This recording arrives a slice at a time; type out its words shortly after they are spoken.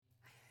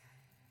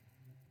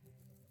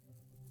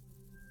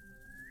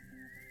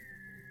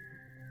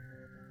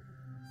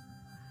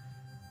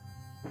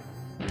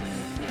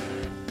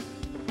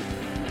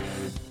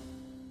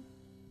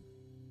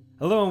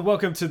Hello and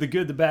welcome to The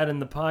Good, the Bad,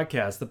 and the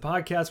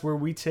podcast where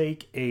we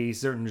take a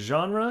certain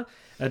genre,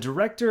 a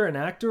director, an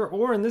actor,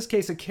 or in this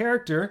case a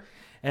character,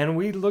 and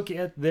we look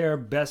at their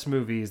best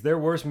movies, their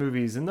worst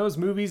movies, and those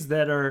movies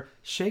that are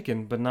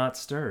shaken but not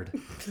stirred.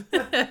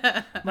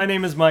 My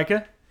name is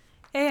Micah.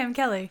 Hey, I'm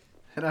Kelly.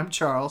 And I'm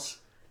Charles.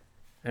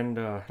 And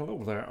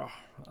hello there.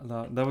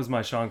 That was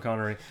my Sean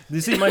Connery. You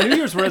see, my New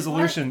Year's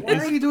resolution Why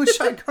is... are you doing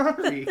Sean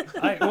Connery?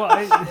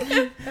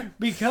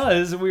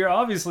 Because we are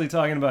obviously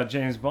talking about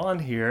James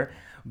Bond here,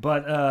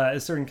 but a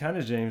certain kind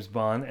of James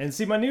Bond. And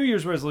see, my New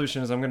Year's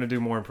resolution is I'm going to do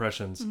more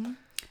impressions. Mm-hmm.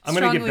 I'm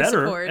going to get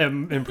better at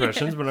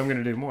impressions, but I'm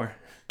going to do more.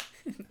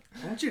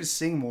 I want you to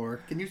sing more.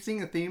 Can you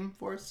sing a theme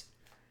for us?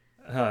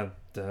 Doesn't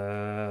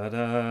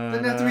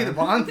have to be the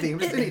Bond theme,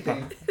 just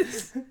anything.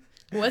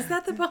 Was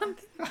that the Bond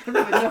theme? I don't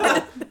really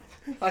know.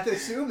 I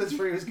assume that's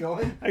where he was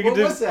going.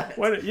 Was that?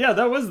 Yeah,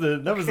 that was the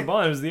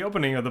Bond. It was the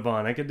opening of the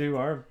Bond. I could do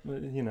our,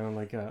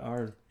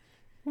 our...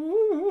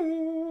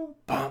 Bum,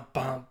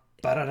 bum,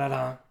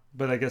 ba-da-da-da.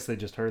 But I guess they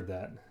just heard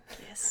that.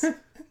 Yes.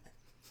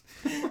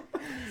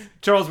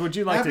 Charles, would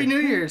you like Happy New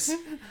Year's.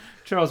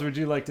 Charles, would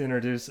you like to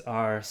introduce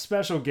our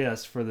special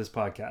guest for this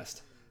podcast?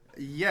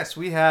 Yes,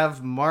 we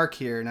have Mark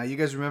here. Now, you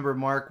guys remember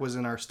Mark was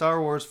in our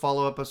Star Wars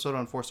follow-up episode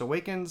on Force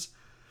Awakens.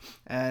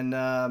 And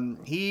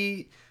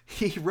he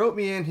wrote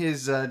me in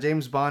his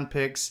James Bond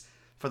picks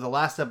for the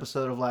last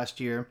episode of last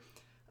year.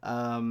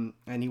 And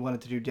he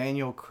wanted to do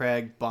Daniel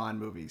Craig Bond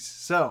movies.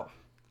 So,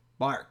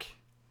 Mark.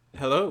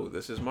 Hello,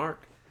 this is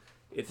Mark.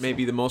 It may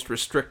be the most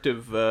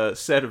restrictive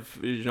set of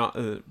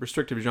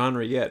restrictive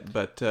genre yet,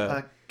 but...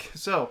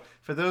 So,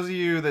 for those of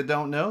you that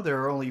don't know, there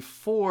are only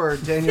 4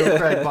 Daniel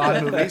Craig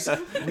Bond movies.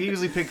 We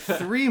usually pick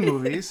 3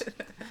 movies.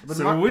 But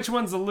so which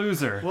one's a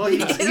loser? Well,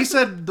 he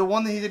said the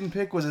one that he didn't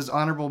pick was his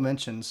honorable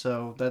mention,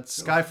 so that's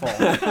Skyfall.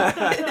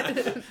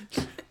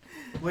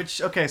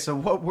 So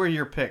what were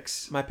your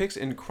picks? My picks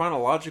in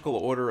chronological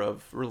order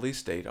of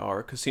release date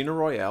are Casino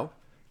Royale,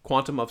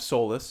 Quantum of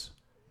Solace,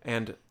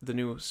 and the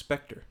new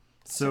Spectre.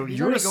 So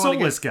you're a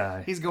soulless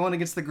guy. He's going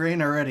against the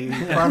grain already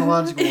in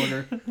chronological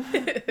order.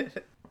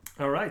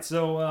 All right,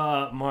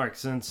 so Mark,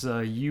 since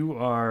you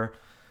are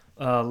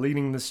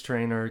leading this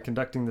train or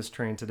conducting this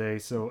train today,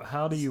 so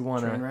how do you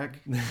want to... Train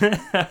wreck?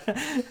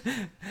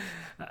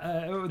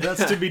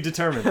 That's to be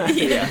determined.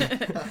 Yeah.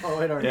 It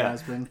already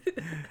has been.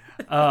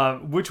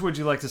 Which would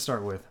you like to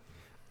start with?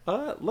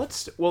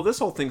 This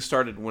whole thing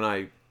started when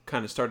I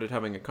kind of started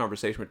having a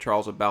conversation with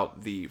Charles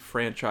about the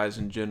franchise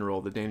in general,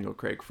 the Daniel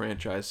Craig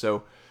franchise.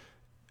 So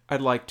I'd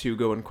like to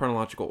go in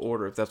chronological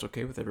order, if that's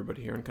okay with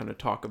everybody here, and kind of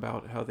talk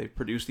about how they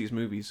produce these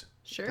movies.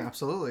 Sure.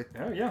 Absolutely.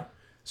 Oh, yeah.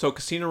 So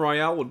Casino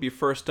Royale would be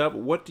first up.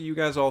 What do you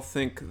guys all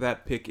think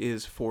that pick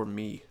is for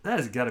me? That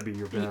has got to be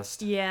your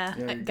best. Yeah,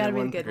 gotta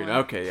be a good one.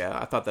 Okay, yeah,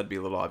 I thought that'd be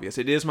a little obvious.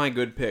 It is my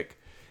good pick.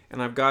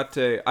 And I've got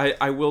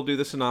I will do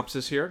the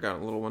synopsis here. Got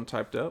a little one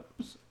typed up.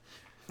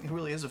 He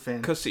really is a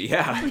fan.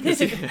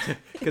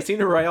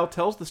 Casino Royale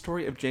tells the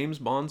story of James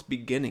Bond's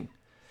beginning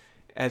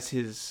as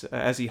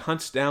he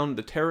hunts down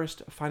the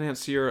terrorist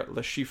financier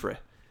Le Chiffre,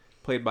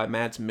 played by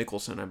Mads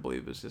Mikkelsen, I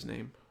believe is his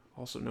name,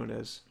 also known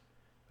as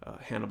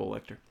Hannibal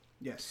Lecter.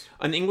 Yes.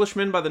 An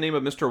Englishman by the name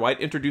of Mr. White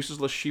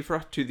introduces Le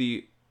Chiffre to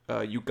the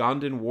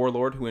Ugandan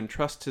warlord who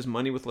entrusts his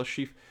money with Le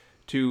Chiffre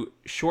to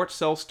short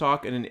sell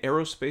stock in an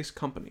aerospace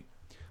company.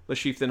 Le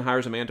Chiffre then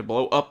hires a man to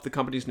blow up the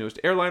company's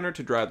newest airliner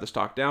to drive the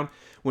stock down.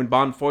 When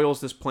Bond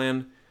foils this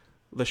plan,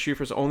 Le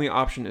Chiffre's only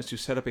option is to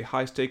set up a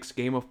high-stakes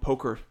game of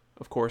poker,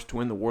 of course, to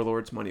win the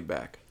warlord's money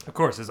back. Of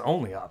course, his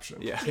only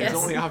option. Yeah, Yes.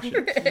 his only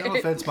option. No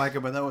offense, Micah,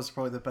 but that was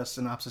probably the best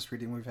synopsis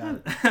reading we've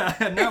had.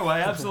 No, I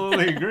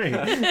absolutely agree.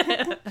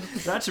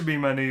 That should be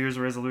my New Year's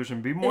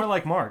resolution. Be more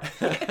like Mark.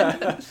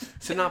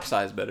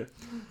 Synopsize better.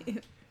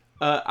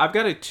 I've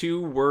got a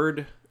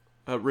 2-word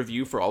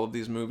review for all of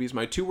these movies.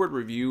 My 2-word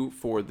review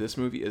for this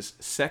movie is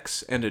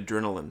sex and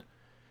adrenaline,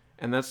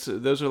 and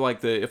those are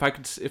like if I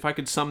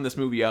could sum this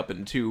movie up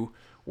in 2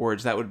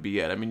 words, that would be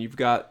it. I mean,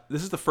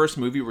 this is the first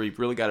movie where you've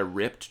really got a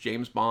ripped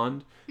James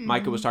Bond. Mm-hmm.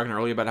 Micah was talking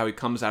earlier about how he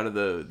comes out of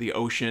the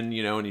ocean,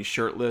 and he's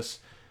shirtless.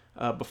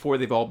 Before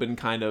they've all been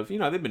kind of,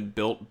 they've been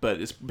built, but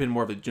it's been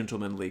more of a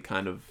gentlemanly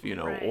kind of,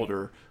 right.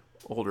 older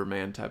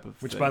man type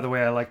of Which, thing. by the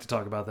way, I like to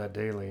talk about that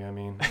daily. I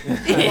mean...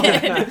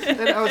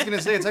 And I was going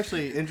to say, it's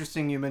actually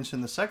interesting you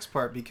mentioned the sex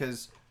part,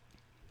 because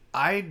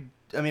he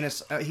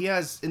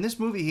has, in this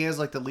movie, he has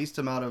like the least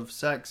amount of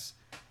sex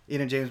in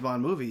a James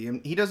Bond movie.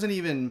 And he doesn't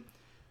even,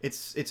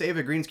 it's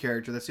Ava Green's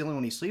character, that's the only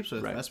one he sleeps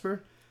with, right.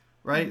 Vesper,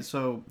 right? Mm-hmm.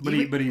 So,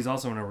 but he's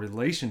also in a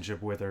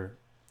relationship with her.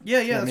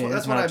 Yeah,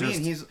 that's what I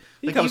mean.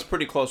 He comes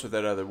pretty close with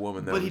that other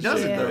woman, though. But he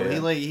doesn't, though.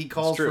 Yeah. He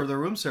calls for the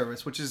room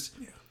service, which is...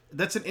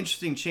 That's an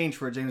interesting change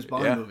for a James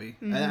Bond movie,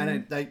 mm-hmm.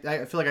 and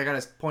I feel like I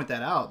got to point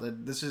that out.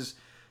 That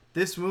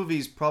this movie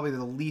is probably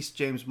the least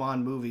James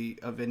Bond movie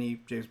of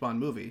any James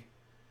Bond movie.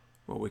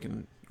 Well,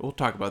 we'll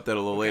talk about that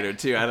a little later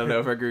too. I don't know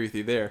if I agree with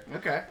you there.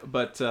 Okay,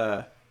 but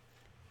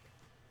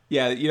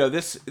yeah,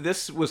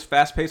 this was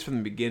fast paced from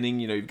the beginning.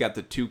 You've got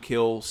the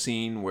 2-kill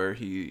scene where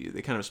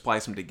they kind of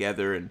splice them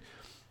together, and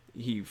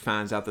he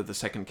finds out that the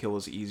second kill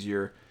is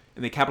easier.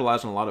 And they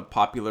capitalized on a lot of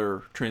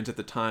popular trends at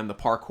the time. The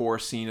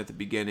parkour scene at the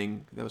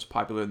beginning that was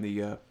popular in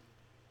the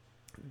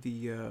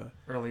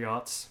early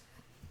aughts.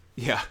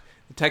 Yeah,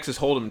 the Texas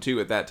Hold'em too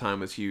at that time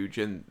was huge,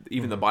 and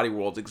even the Body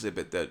Worlds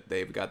exhibit that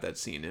they've got that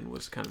scene in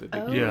was kind of a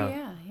big deal.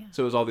 Yeah.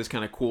 So it was all this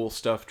kind of cool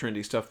stuff,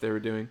 trendy stuff they were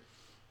doing.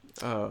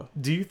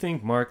 Do you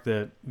think, Mark,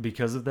 that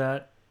because of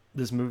that,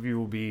 this movie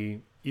will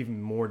be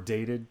even more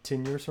dated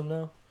 10 years from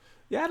now?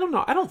 Yeah, I don't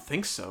know. I don't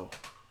think so.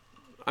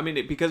 I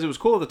mean, because it was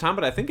cool at the time,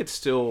 but I think it's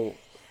still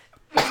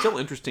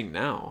interesting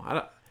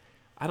now.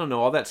 I don't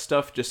know. All that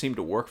stuff just seemed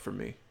to work for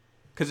me.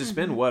 Because it's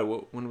been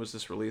what? When was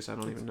this released? I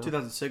don't even know.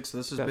 2006. So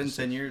this has been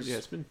 10 years. Yeah,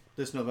 it's been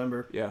this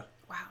November. Yeah.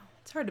 Wow,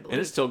 it's hard to believe.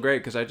 And it's still great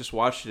because I just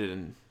watched it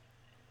and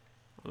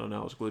I don't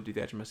know. I was glued to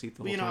the edge of my seat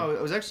the whole time.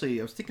 I was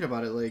thinking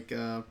about it like.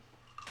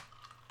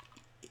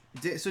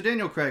 So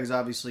Daniel Craig's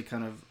obviously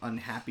kind of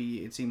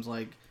unhappy. It seems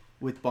like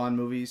with Bond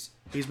movies,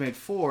 he's made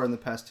 4 in the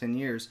past 10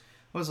 years.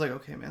 I was like,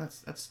 okay, man,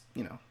 that's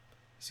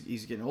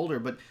he's getting older.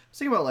 But I was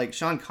thinking about like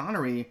Sean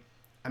Connery.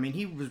 I mean,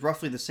 he was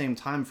roughly the same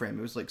time frame.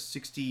 It was like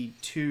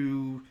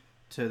 62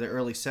 to the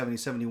early 70s,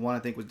 71, I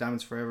think, was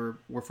Diamonds Forever.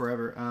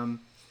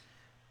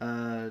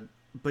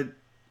 But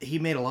he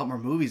made a lot more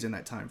movies in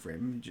that time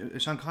frame.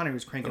 Sean Connery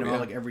was cranking them out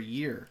like every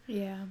year.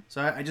 Yeah.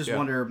 So I just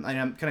wonder.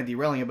 I'm kind of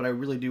derailing it, but I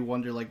really do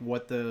wonder like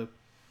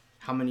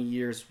how many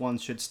years one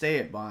should stay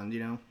at Bond.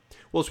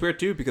 Well, it's weird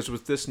too because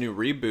with this new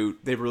reboot,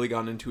 they've really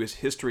gone into his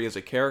history as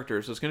a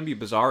character. So it's going to be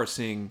bizarre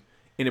seeing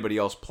anybody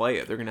else play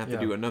it. They're going to have to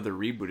do another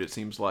reboot. It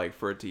seems like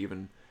for it to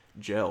even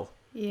gel.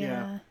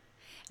 Yeah.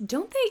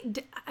 Don't they?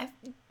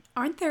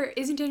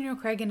 Isn't Daniel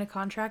Craig in a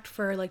contract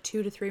for like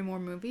 2 to 3 more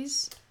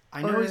movies?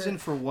 I know he's in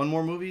for one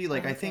more movie.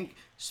 Like I think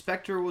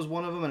Spectre was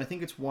one of them, and I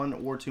think it's 1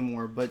 or 2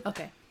 more.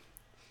 But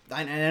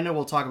I know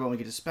we'll talk about when we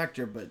get to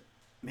Spectre, but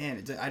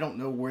man, I don't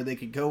know where they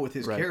could go with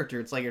his character.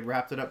 It's like it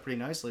wrapped it up pretty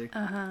nicely.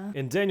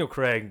 And Daniel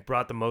Craig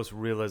brought the most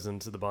realism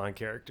to the Bond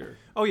character.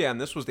 Oh yeah, and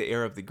this was the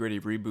era of the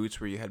gritty reboots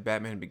where you had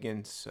Batman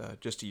Begins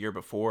just a year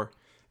before.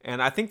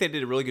 And I think they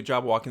did a really good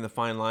job walking the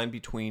fine line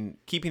between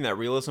keeping that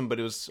realism, but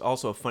it was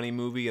also a funny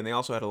movie, and they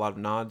also had a lot of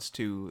nods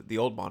to the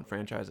old Bond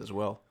franchise as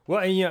well. Well,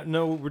 and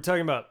we're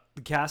talking about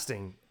the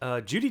casting.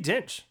 Judi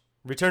Dench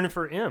returning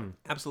for M.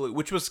 Absolutely,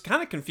 which was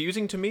kind of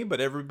confusing to me,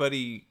 but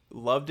everybody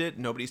loved it.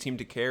 Nobody seemed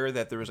to care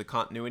that there was a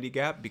continuity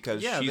gap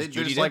because she's they Judi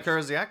just Dench. like her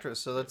as the actress,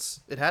 so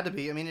it had to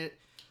be. I mean,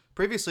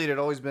 previously it had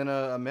always been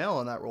a male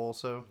in that role,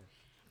 so.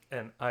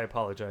 And I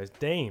apologize,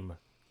 Dame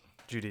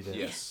Judi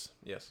Dench.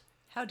 Yes.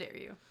 How dare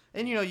you?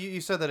 And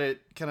you said that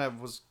it kind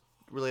of was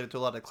related to a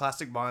lot of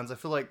classic Bonds. I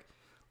feel like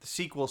the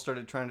sequel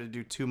started trying to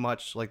do too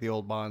much like the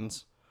old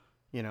Bonds,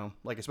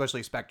 like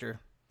especially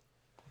Spectre.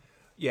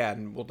 Yeah,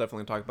 and we'll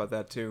definitely talk about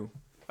that too.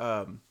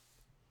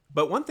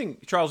 But one thing,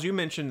 Charles, you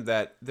mentioned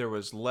that there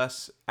was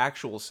less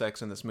actual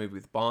sex in this movie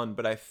with Bond,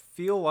 but I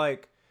feel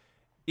like,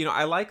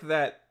 I like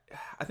that.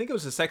 I think it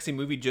was a sexy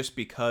movie just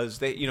because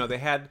they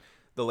had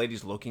the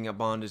ladies looking at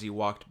Bond as he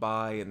walked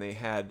by, and they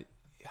had,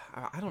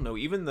 I don't know,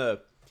 even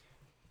the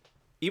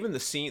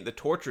scene, the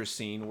torture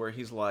scene where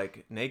he's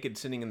like naked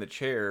sitting in the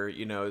chair,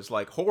 is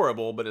like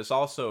horrible, but it's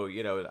also,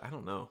 I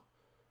don't know.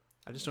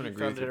 I just don't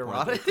agree with your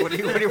point. Erotic? What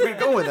are we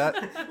going with that?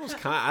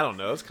 I don't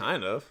know. It's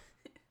kind of.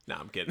 No,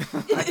 I'm kidding.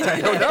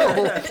 I don't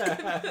know.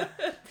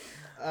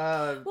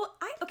 Well,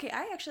 I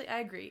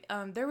agree.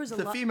 There was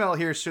the female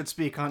here should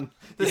speak on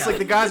this. Like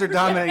the guys are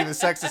dominating the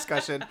sex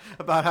discussion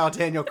about how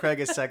Daniel Craig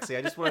is sexy.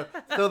 I just want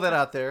to throw that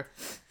out there.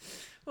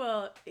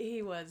 Well,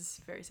 he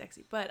was very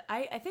sexy. But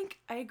I think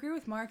I agree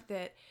with Mark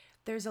that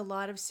there's a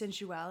lot of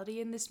sensuality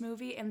in this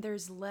movie, and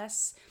there's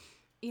less,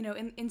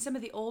 in some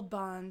of the old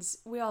Bonds,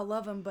 we all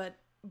love them, but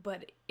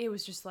it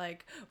was just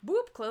like,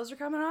 boop, clothes are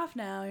coming off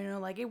now,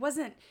 like it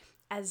wasn't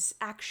as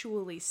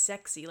actually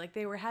sexy. Like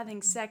they were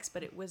having sex,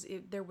 but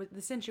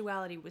the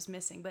sensuality was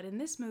missing. But in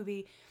this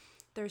movie,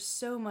 there's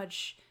so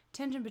much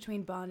tension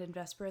between Bond and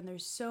Vesper, and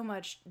there's so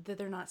much that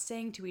they're not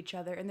saying to each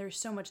other, and there's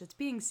so much that's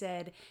being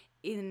said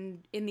in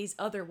these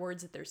other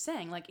words that they're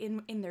saying, like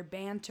in their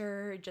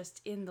banter, just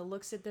in the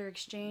looks that they're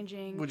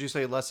exchanging. Would you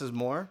say less is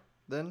more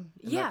then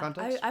in that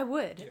context? I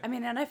would. Yeah. I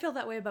mean, and I feel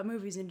that way about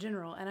movies in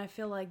general, and I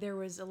feel like there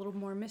was a little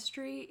more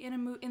mystery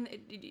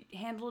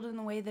handled in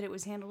the way that it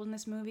was handled in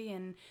this movie,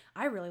 and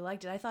I really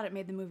liked it. I thought it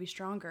made the movie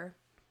stronger.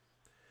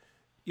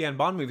 Yeah, and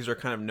Bond movies are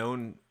kind of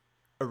known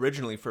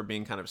originally for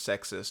being kind of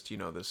sexist.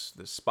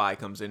 This spy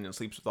comes in and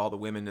sleeps with all the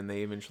women, and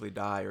they eventually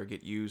die or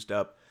get used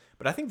up.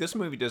 But I think this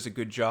movie does a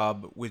good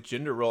job with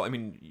gender role. I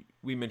mean,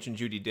 we mentioned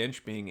Judi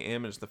Dench being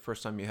M, and it's the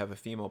first time you have a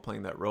female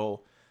playing that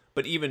role.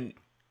 But even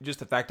just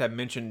the fact I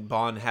mentioned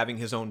Bond having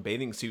his own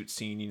bathing suit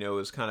scene,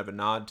 is kind of a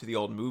nod to the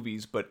old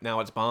movies. But now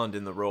it's Bond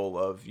in the role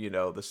of,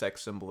 the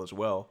sex symbol as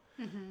well.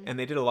 Mm-hmm. And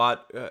they did a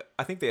lot.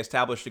 I think they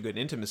established a good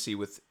intimacy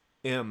with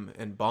M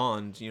and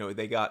Bond.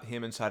 They got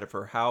him inside of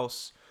her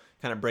house,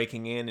 kind of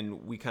breaking in,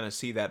 and we kind of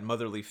see that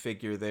motherly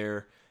figure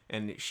there.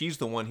 And she's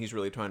the one he's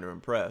really trying to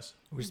impress.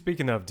 We're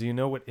speaking of, do you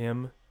know what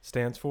M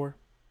stands for?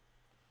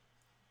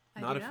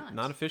 I do not.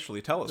 Not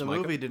officially. Tell us, The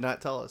Micah. movie did not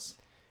tell us.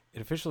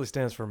 It officially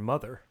stands for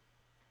mother.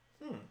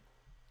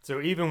 So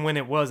even when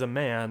it was a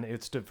man,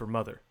 it stood for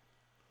mother.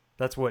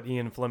 That's what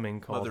Ian Fleming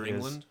called Mother his...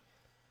 England?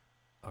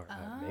 Or,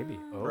 maybe.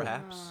 Oh.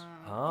 Perhaps.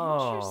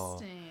 Oh.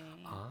 Interesting.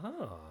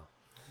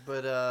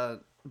 Ah.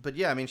 But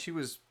yeah, I mean,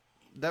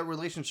 that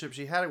relationship,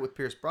 she had it with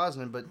Pierce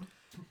Brosnan, but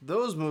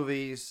those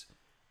movies,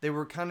 they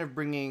were kind of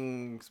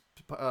bringing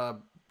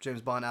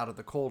James Bond out of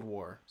the Cold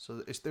War.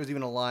 So there's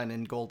even a line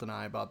in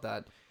GoldenEye about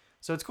that.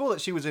 So it's cool that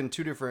she was in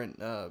 2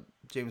 different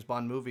James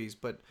Bond movies,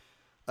 but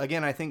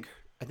again, I think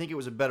it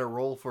was a better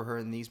role for her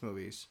in these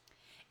movies.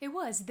 It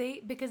was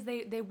because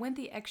they went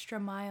the extra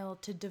mile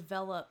to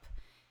develop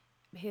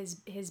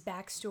his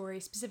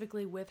backstory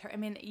specifically with her. I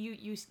mean,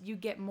 you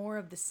get more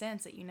of the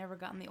sense that you never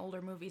got in the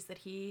older movies that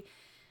he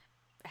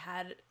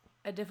had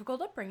a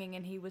difficult upbringing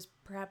and he was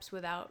perhaps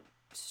without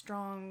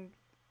strong,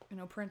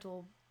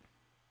 parental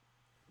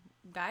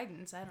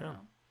guidance. I don't know.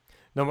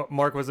 Now,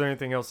 Mark, was there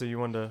anything else that you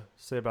wanted to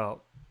say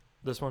about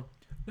this one?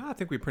 No, I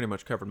think we pretty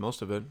much covered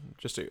most of it.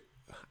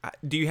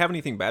 Do you have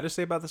anything bad to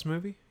say about this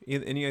movie?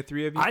 Any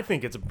 3 of you? I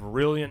think it's a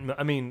brilliant...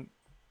 I mean,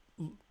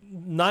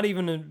 not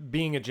even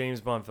being a James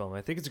Bond film.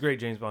 I think it's a great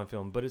James Bond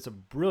film, but it's a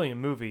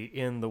brilliant movie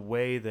in the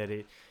way that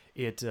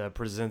it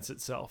presents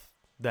itself.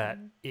 That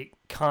it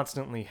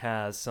constantly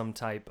has some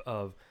type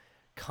of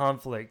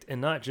conflict,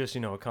 and not just,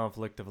 a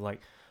conflict of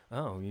like,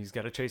 oh, he's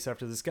got to chase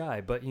after this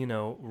guy, but,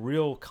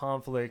 real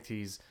conflict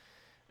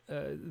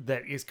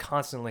that is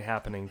constantly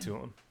happening to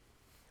him.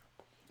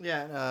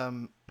 Yeah,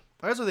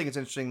 I also think it's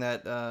interesting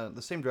that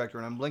the same director,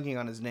 and I'm blanking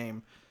on his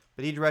name,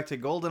 but he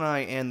directed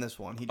GoldenEye and this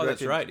one.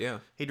 That's right, yeah.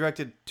 He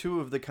directed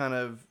 2 of the kind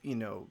of,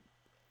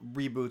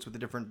 reboots with a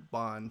different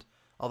Bond,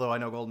 although I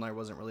know GoldenEye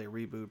wasn't really a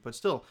reboot, but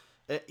still,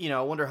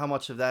 I wonder how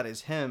much of that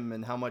is him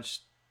and how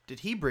much did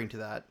he bring to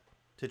that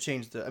to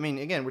change I mean,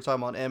 again, we're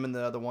talking about M in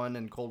the other one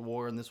and Cold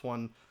War, and this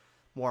one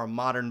more a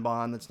modern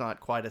Bond that's not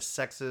quite as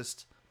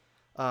sexist.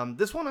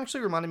 This one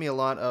actually reminded me a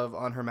lot of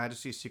On Her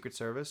Majesty's Secret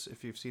Service,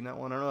 if you've seen that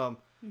one. I don't know.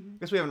 I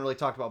guess we haven't really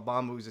talked about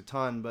Bond movies a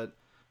ton, but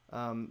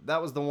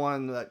that was the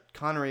one that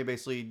Connery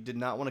basically did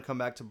not want to come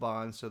back to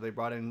Bond, so they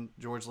brought in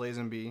George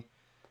Lazenby,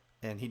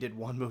 and he did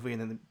one movie, and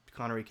then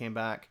Connery came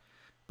back.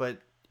 But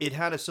it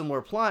had a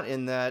similar plot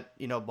in that,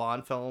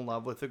 Bond fell in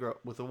love with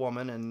a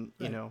woman, and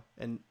right.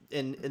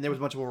 and there was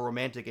much more of a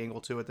romantic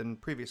angle to it than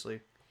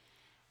previously.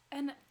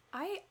 And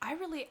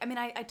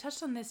I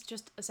touched on this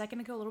just a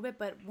second ago a little bit,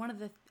 but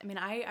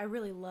I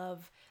really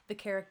love the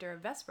character of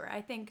Vesper.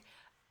 I think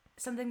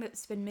something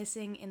that's been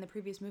missing in the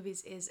previous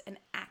movies is an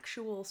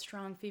actual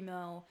strong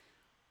female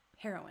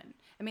heroine.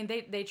 I mean,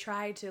 they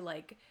try to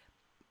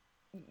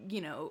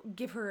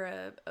give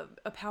her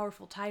a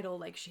powerful title,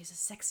 like she's a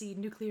sexy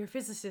nuclear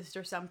physicist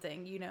or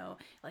something,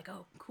 like,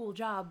 oh, cool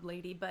job,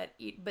 lady. But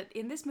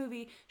in this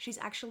movie, she's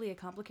actually a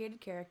complicated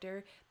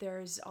character.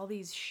 There's all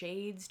these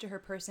shades to her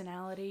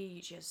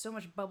personality. She has so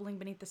much bubbling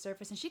beneath the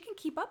surface, and she can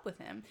keep up with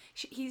him.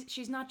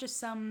 She's not just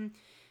some,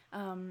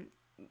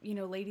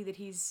 lady that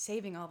he's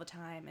saving all the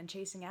time and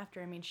chasing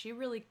after. I mean, she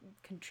really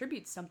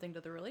contributes something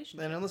to the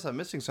relationship. And unless I'm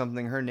missing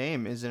something, her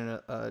name isn't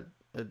a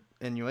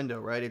innuendo,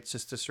 right? It's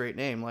just a straight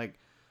name. Like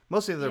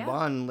most of the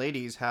Bond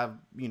ladies have,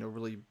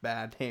 really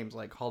bad names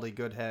like Holly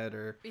Goodhead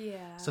or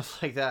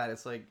stuff like that.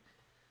 It's like,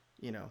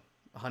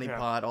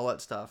 Honeypot, all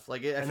that stuff.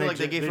 Like I feel like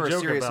they gave her a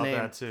serious name.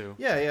 That too.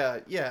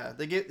 Yeah.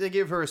 They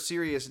give her a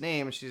serious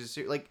name. She's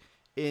like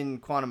in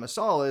Quantum of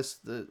Solace,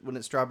 when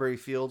it's Strawberry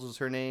Fields was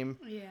her name.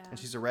 Yeah. And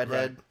she's a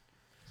redhead. Right.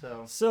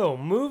 So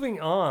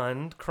moving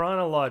on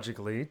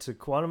chronologically to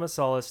Quantum of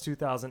Solace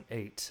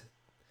 2008.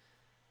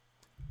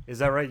 Is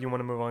that right? You want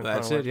to move on?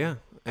 That's it, yeah.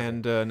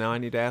 And now I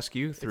need to ask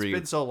you 3. It's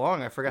been so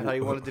long, I forgot how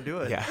you wanted to do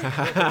it. Yeah.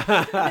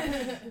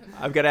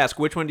 I've got to ask,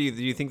 which one do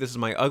you think this is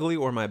my ugly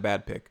or my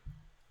bad pick?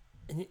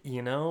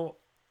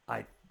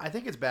 I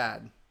think it's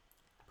bad,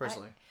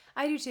 personally.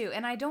 I do too,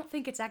 and I don't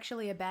think it's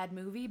actually a bad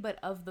movie, but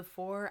of the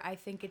 4, I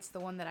think it's the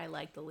one that I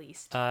like the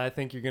least. I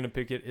think you're going to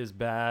pick it as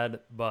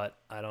bad, but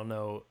I don't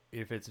know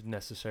if it's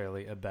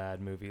necessarily a bad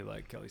movie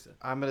like Kelly said.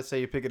 I'm going to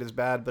say you pick it as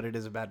bad, but it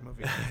is a bad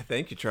movie.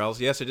 Thank you, Charles.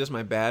 Yes, it is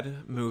my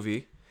bad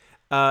movie.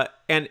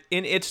 And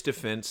in its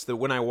defense, that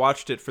when I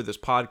watched it for this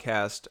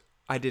podcast,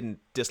 I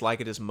didn't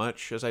dislike it as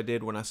much as I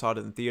did when I saw it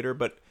in theater,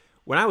 but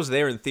when I was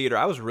there in theater,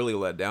 I was really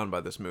let down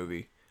by this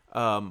movie.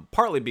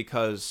 Partly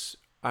because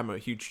I'm a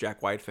huge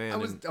Jack White fan.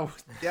 You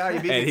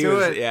beat me to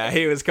it. Yeah,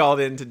 he was called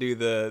in to do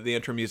the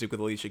intro music with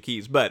Alicia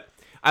Keys. But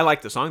I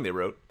liked the song they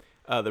wrote.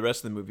 The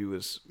rest of the movie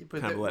was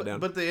kind of let down.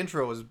 But the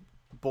intro was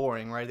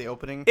boring, right? The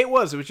opening? It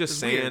was just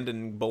sand weird.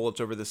 And bullets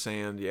over the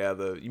sand. Yeah,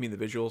 you mean the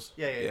visuals?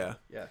 Yeah.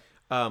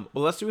 Well,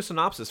 let's do a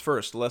synopsis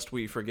first, lest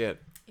we forget.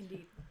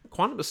 Indeed.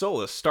 Quantum of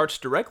Solace starts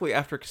directly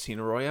after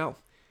Casino Royale.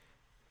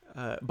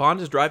 Bond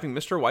is driving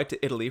Mr. White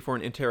to Italy for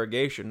an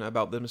interrogation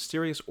about the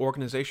mysterious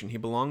organization he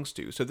belongs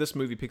to. So this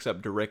movie picks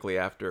up directly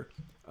after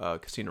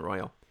Casino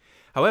Royale.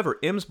 However,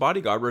 M's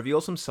bodyguard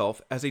reveals himself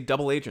as a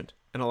double agent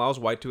and allows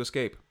White to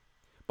escape.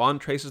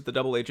 Bond traces the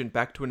double agent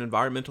back to an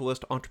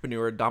environmentalist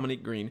entrepreneur,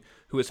 Dominique Green,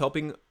 who is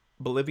helping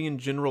Bolivian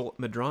General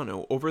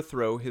Medrano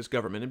overthrow his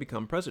government and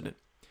become president.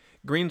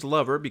 Green's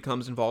lover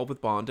becomes involved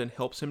with Bond and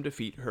helps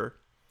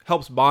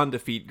Bond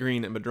defeat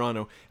Green and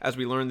Medrano, as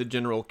we learn the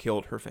general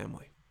killed her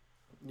family.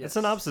 The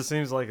synopsis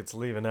seems like it's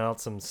leaving out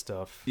some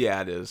stuff.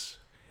 Yeah, it is.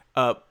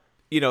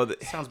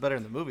 Sounds better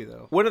in the movie,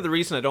 though. One of the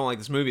reasons I don't like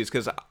this movie is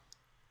because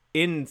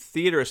in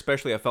theater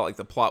especially, I felt like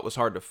the plot was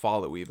hard to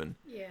follow even.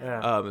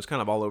 Yeah. It was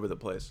kind of all over the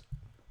place.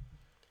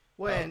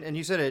 Well, and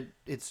you said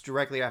it's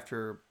directly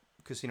after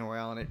Casino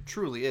Royale, and it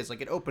truly is.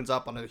 Like, it opens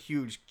up on a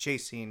huge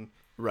chase scene.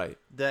 Right.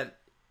 That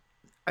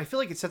I feel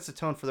like it sets the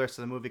tone for the rest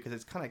of the movie because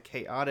it's kind of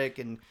chaotic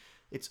and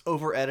it's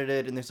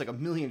over-edited, and there's like a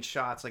million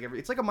shots.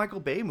 It's like a Michael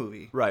Bay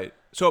movie. Right.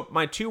 So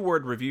my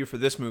 2-word review for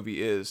this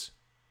movie is,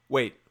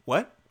 wait,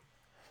 what?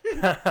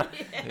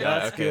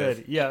 That's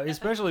good. Yeah,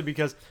 especially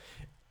because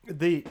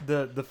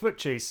the foot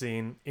chase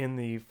scene in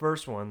the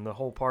first one, the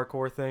whole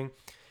parkour thing,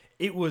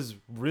 it was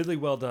really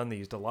well done. They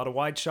used a lot of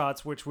wide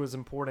shots, which was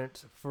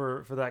important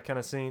for that kind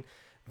of scene.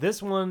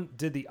 This one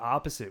did the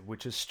opposite,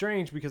 which is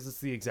strange because it's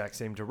the exact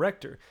same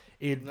director.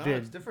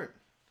 It's different.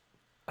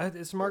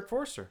 It's Mark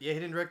Forster. Yeah, he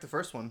didn't direct the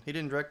first one. He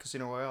didn't direct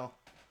Casino Royale.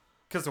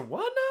 Because of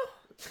what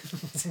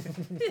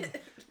now?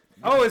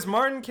 Oh, it's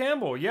Martin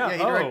Campbell.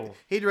 Yeah.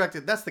 He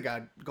directed. That's the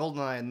guy.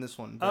 GoldenEye in this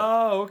one.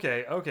 Oh,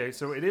 okay. Okay,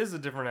 so it is a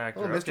different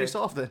actor. Oh, mystery okay.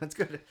 solved then. That's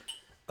good.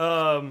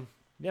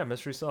 Yeah,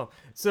 mystery solved.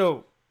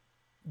 So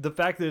the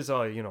fact that there's a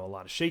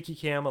lot of shaky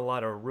cam, a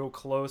lot of real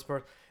close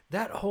parts.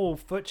 That whole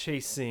foot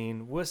chase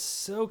scene was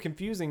so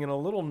confusing and a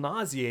little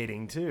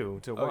nauseating too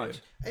to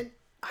watch. Yeah. And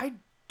I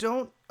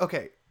don't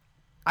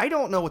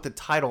know what the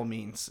title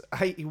means.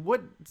 I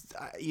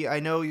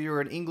know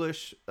you're an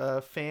English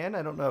fan.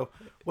 I don't know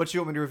what you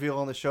want me to reveal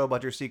on the show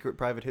about your secret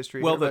private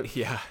history. Well,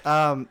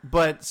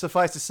 but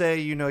suffice to say,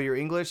 you're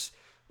English.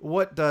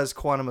 What does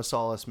Quantum of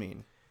Solace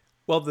mean?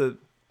 Well,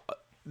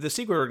 the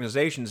secret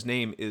organization's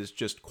name is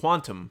just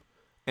Quantum.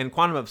 And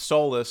Quantum of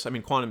Solace,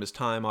 quantum is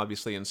time,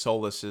 obviously, and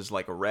solace is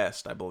like a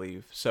rest, I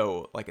believe.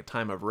 So, like a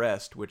time of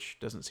rest, which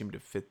doesn't seem to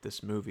fit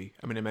this movie.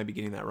 I might be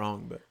getting that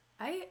wrong, but...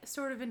 I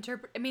sort of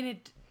interpret...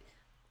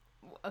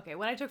 Okay,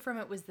 what I took from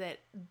it was that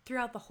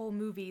throughout the whole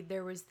movie,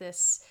 there was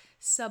this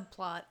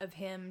subplot of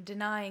him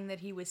denying that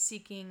he was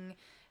seeking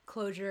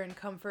closure and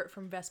comfort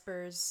from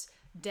Vesper's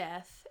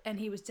death, and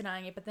he was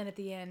denying it, but then at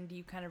the end,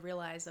 you kind of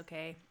realize,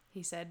 okay,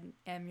 he said,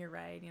 you're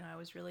right, I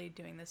was really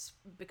doing this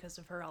because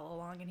of her all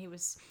along, and he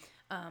was...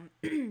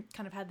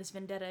 kind of had this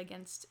vendetta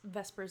against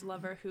Vesper's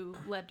lover who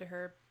led to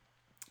her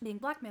being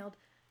blackmailed.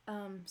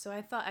 So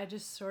I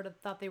just sort of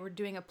thought they were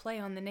doing a play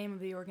on the name of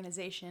the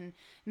organization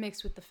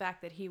mixed with the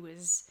fact that he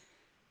was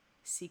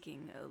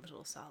seeking a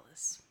little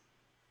solace.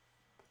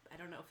 I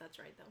don't know if that's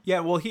right, though. Yeah,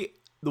 well,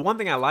 the one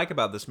thing I like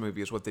about this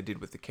movie is what they did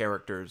with the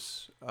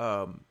characters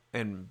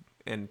and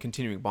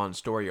continuing Bond's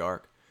story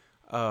arc.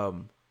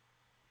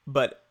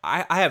 But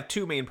I have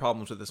two main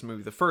problems with this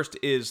movie. The first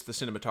is the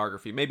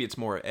cinematography. Maybe it's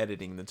more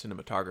editing than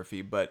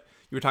cinematography, but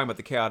you were talking about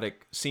the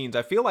chaotic scenes.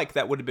 I feel like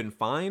that would have been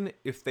fine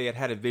if they had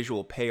had a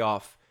visual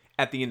payoff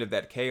at the end of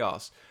that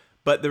chaos.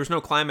 But there was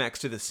no climax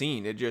to the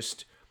scene. It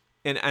just...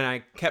 And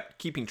I kept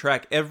keeping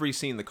track. Every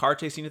scene, the car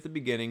chase scene at the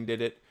beginning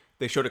did it.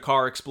 They showed a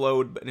car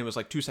explode, and it was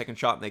like 2-second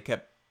shot, and they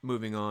kept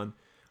moving on.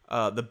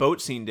 The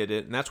boat scene did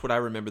it, and that's what I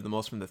remember the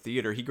most from the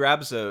theater. He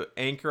grabs a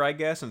anchor, I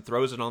guess, and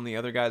throws it on the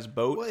other guy's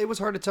boat. Well, it was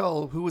hard to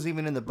tell who was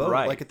even in the boat.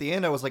 Right. Like at the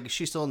end, I was like, is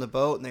she still in the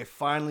boat? And they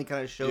finally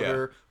kind of showed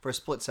her for a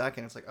split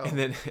second. It's like, oh.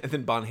 And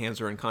then Bond hands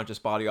her unconscious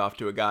body off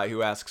to a guy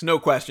who asks no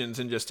questions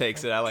and just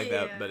takes it. I like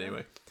that. But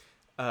anyway,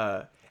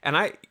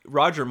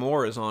 Roger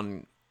Moore is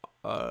on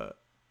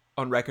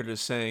record as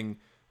saying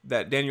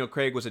that Daniel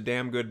Craig was a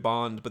damn good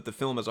Bond, but the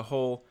film as a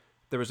whole,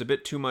 there was a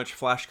bit too much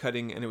flash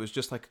cutting, and it was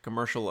just like a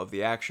commercial of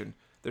the action.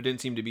 There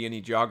didn't seem to be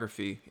any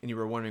geography, and you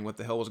were wondering what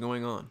the hell was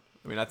going on.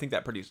 I think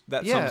that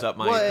sums up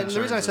my and the reason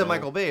I concerns said with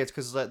Michael Bay, it's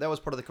because that was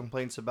part of the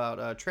complaints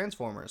about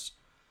Transformers,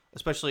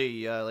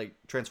 especially like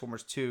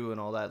Transformers 2 and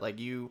all that. Like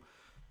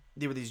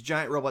there were these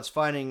giant robots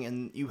fighting,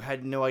 and you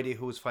had no idea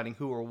who was fighting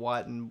who or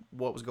what and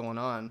what was going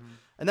on. Mm-hmm.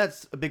 And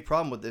that's a big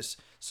problem with this.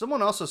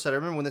 Someone also said, I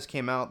remember when this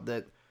came out,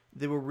 that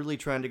they were really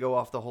trying to go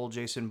off the whole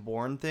Jason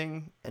Bourne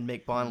thing and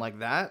make Bond like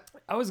that.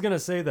 I was going to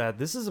say that.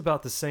 This is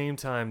about the same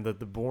time that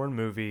the Bourne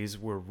movies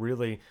were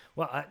really...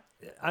 Well,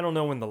 I don't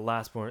know when the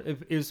last Bourne...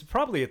 It was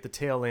probably at the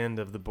tail end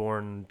of the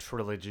Bourne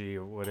trilogy,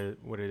 or what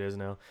it is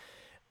now.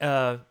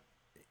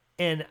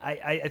 And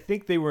I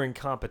think they were in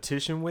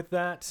competition with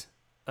that.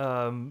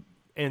 And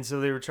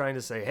so they were trying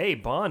to say, hey,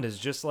 Bond is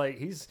just like...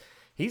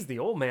 He's the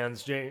old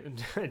man's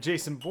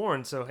Jason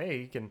Bourne, so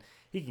hey,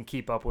 he can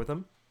keep up with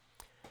him.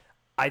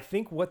 I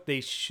think what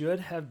they should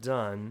have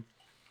done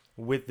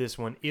with this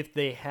one, if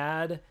they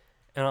had,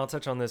 and I'll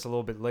touch on this a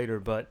little bit later,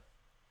 but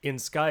in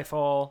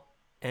Skyfall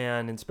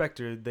and in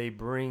Spectre, they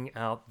bring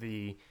out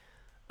the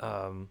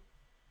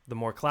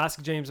more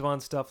classic James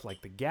Bond stuff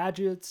like the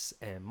gadgets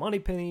and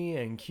Moneypenny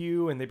and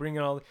Q, and they bring it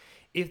all.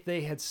 If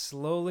they had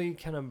slowly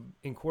kind of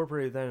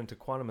incorporated that into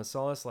Quantum of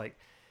Solace, like,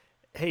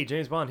 hey,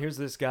 James Bond, here's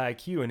this guy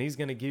Q, and he's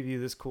going to give you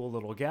this cool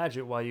little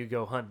gadget while you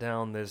go hunt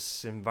down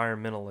this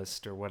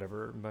environmentalist or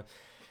whatever. But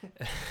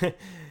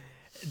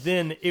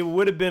then it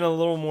would have been a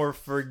little more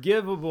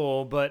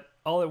forgivable. But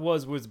all it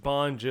was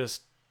Bond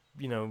just,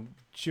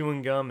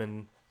 chewing gum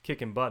and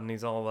kicking butt, and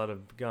he's all out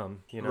of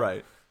gum.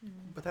 Right.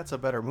 But that's a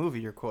better movie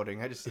you're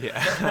quoting. I just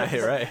Yeah,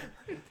 right.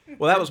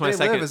 Well, that was my They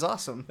second. Live is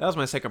awesome. That was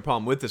my second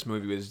problem with this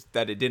movie, was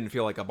that it didn't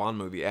feel like a Bond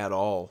movie at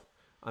all.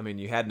 I mean,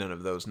 you had none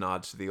of those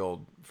nods to the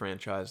old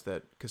franchise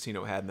that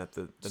Casino had, and that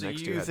the So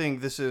next two you had. think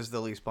this is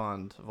the least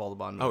Bond of all the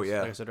Bond movies? Oh,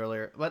 yeah. Like I said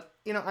earlier. But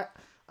I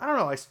don't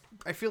know.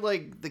 I feel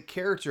like the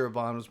character of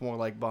Bond was more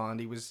like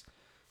Bond. He was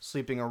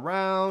sleeping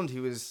around.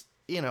 He was.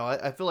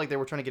 I feel like they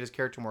were trying to get his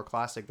character more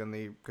classic than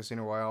the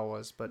Casino Royale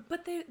was, but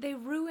they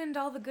ruined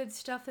all the good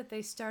stuff that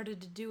they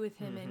started to do with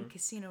him in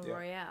Casino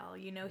Royale.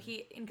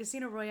 He in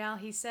Casino Royale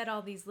he said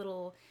all these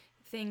little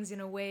things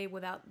in a way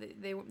without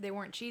they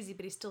weren't cheesy,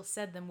 but he still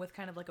said them with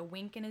kind of like a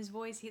wink in his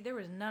voice. There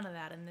was none of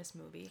that in this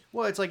movie.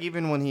 well, it's like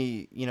even when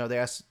he, they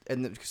asked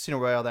in the Casino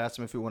Royale, they asked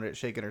him if he wanted it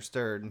shaken or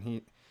stirred,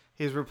 and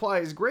his reply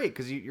is great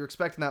because you're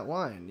expecting that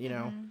line,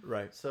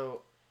 Right.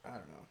 So I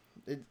don't know.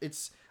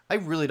 I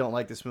really don't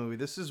like this movie.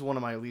 This is one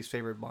of my least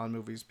favorite Bond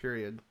movies.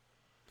 Period.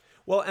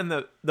 Well, and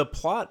the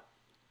plot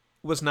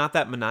was not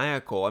that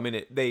maniacal. I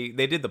mean, they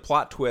did the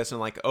plot twist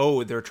and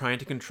they're trying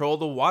to control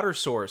the water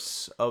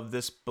source of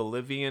this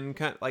Bolivian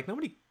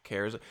nobody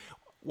cares.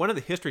 One of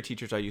the history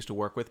teachers I used to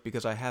work with,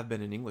 because I have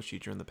been an English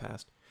teacher in the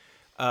past,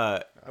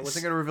 I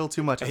wasn't going to reveal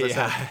too much. As I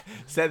said.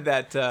 said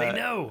that They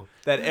know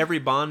that every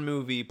Bond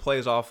movie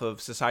plays off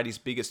of society's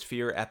biggest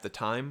fear at the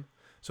time.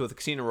 So with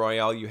Casino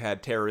Royale, you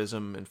had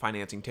terrorism and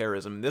financing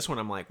terrorism. This one,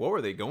 I'm like, what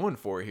were they going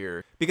for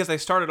here? Because they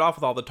started off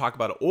with all the talk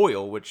about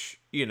oil, which,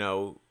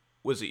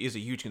 is a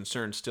huge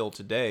concern still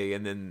today.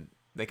 And then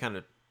they kind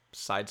of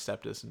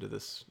sidestepped us into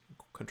this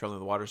controlling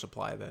the water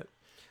supply.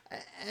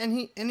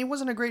 And he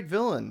wasn't a great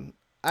villain.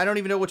 I don't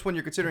even know which one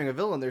you're considering a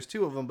villain. There's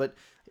two of them, but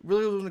it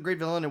really wasn't a great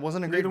villain. It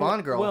wasn't a great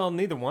Bond girl. Well,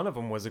 neither one of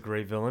them was a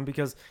great villain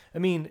because,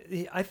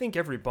 I think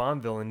every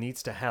Bond villain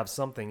needs to have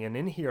something. And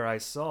in here I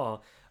saw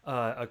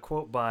a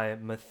quote by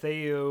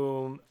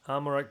Matteo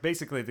Amorak,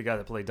 basically the guy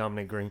that played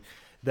Dominic Green,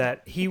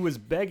 that he was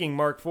begging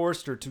Mark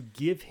Forster to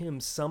give him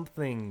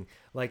something,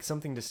 like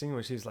something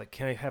distinguished. He's like,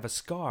 can I have a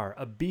scar,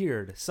 a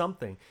beard,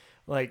 something?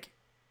 Lashif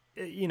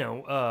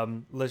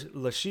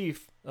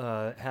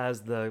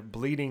has the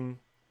bleeding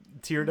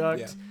tear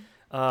duct.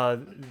 Yeah.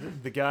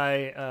 The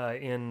guy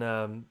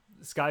in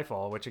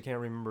Skyfall, which I can't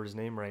remember his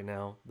name right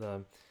now,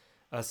 the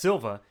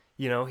Silva,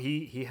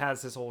 he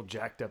has this whole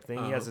jacked up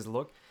thing. He has his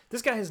look.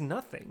 This guy has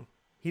nothing.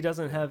 He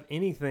doesn't have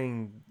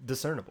anything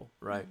discernible.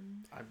 Right.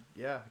 I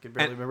could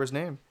barely remember his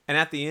name. And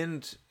at the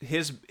end,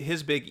 his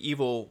big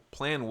evil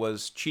plan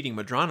was cheating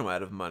Medrano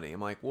out of money. I'm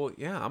like, well,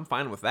 yeah, I'm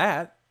fine with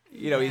that.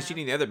 He's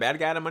cheating the other bad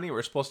guy out of money.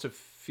 We're supposed to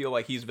feel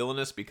like he's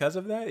villainous because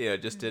of that. Yeah,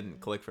 it just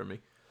didn't click for me.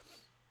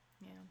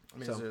 Yeah.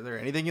 Is there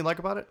anything you like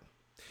about it?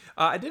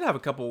 I did have a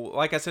couple.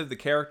 Like I said, the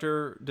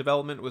character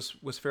development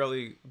was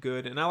fairly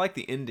good, and I like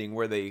the ending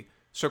where they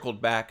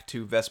circled back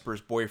to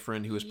Vesper's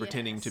boyfriend, who was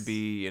pretending to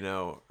be,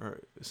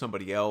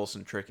 somebody else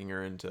and tricking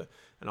her into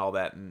and all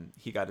that, and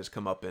he got his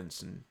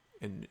comeuppance,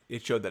 and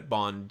it showed that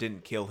Bond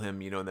didn't kill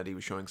him, and that he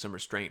was showing some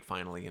restraint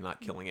finally and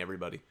not killing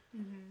everybody.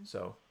 Mm-hmm.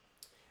 So,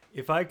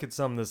 if I could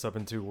sum this up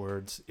in 2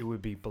 words, it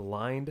would be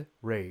blind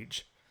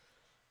rage.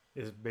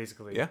 Is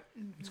basically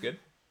it's good.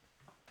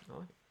 I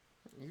like it.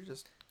 You're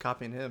just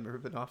copying him,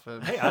 ripping off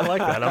him. Hey, I like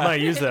that. I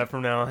might use that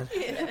from now on.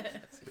 See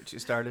what you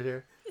started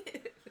here.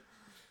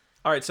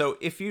 All right, so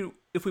if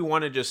we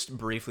want to just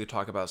briefly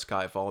talk about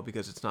Skyfall,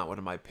 because it's not one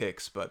of my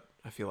picks, but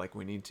I feel like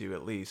we need to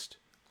at least.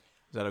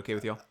 Is that okay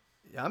with y'all?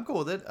 Yeah, I'm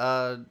cool with it.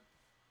 I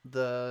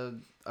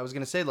was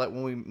gonna say, like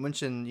when we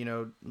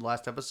mentioned,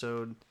 last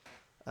episode,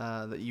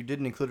 that you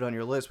didn't include it on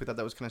your list. We thought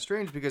that was kind of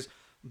strange because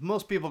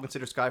most people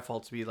consider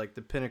Skyfall to be like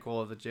the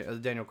pinnacle of the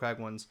Daniel Craig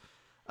ones.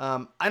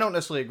 I don't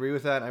necessarily agree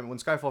with that. When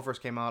Skyfall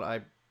first came out,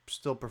 I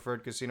still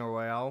preferred Casino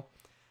Royale.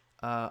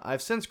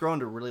 I've since grown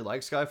to really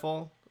like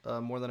Skyfall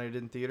more than I did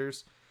in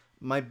theaters.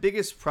 My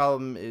biggest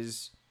problem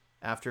is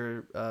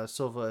after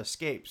Silva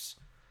escapes,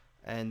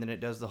 and then it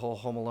does the whole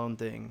Home Alone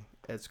thing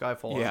at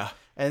Skyfall. Yeah.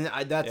 And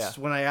that's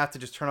when I have to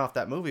just turn off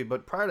that movie.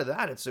 But prior to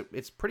that,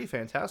 it's pretty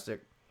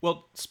fantastic.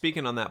 Well,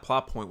 speaking on that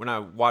plot point, when I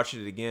watched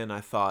it again,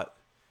 I thought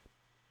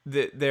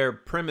that their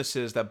premise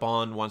is that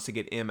Bond wants to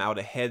get M out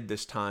ahead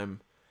this time.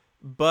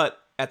 But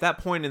at that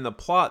point in the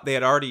plot, they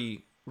had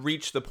already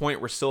reached the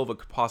point where Silva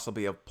could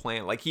possibly have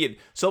planned.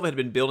 Silva had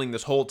been building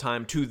this whole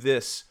time to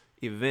this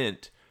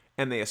event,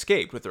 and they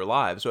escaped with their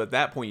lives. So at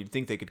that point, you'd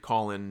think they could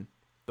call in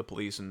the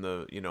police and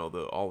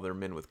all their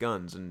men with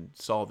guns and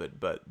solve it.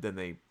 But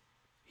then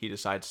he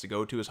decides to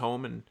go to his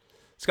home in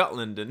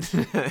Scotland and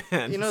I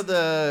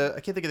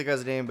can't think of the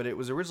guy's name, but it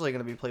was originally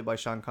going to be played by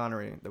Sean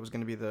Connery. That was going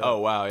to be the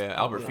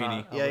Albert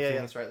Finney. Yeah,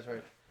 that's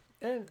right.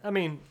 And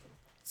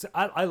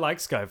I like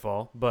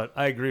Skyfall, but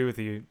I agree with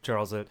you,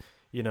 Charles, that,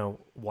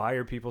 why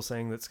are people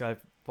saying that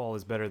Skyfall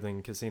is better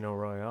than Casino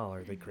Royale?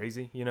 Are they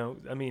crazy?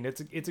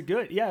 It's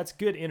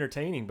good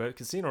entertaining, but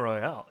Casino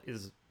Royale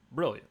is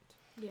brilliant.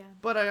 Yeah.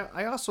 But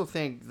I also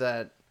think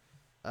that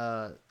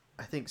I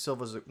I think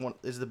Silva's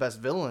is the best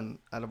villain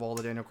out of all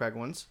the Daniel Craig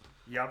ones.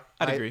 Yep.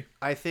 I'd agree.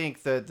 I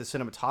think that the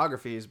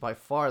cinematography is by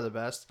far the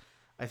best.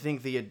 I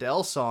think the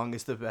Adele song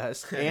is the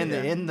best, and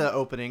in the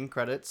opening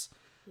credits,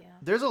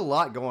 there's a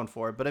lot going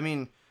for it. But I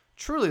mean,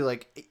 truly,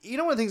 like, you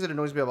know, one of the things that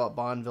annoys me about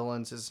Bond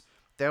villains is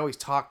they always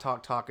talk,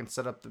 and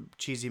set up the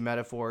cheesy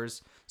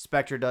metaphors.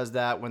 Spectre does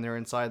that when they're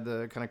inside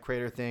the kind of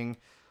crater thing.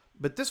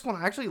 But this one,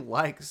 I actually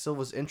like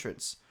Silva's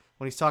entrance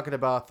when he's talking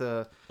about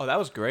the. Oh, that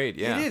was great.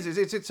 Yeah. It is.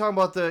 It's talking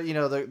about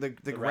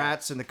the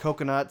rats and the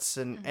coconuts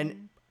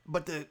and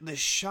but the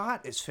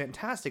shot is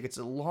fantastic. It's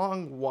a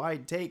long,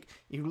 wide take.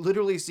 You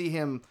literally see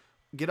him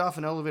get off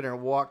an elevator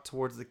and walk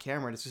towards the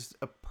camera, and it's just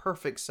a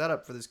perfect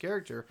setup for this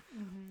character,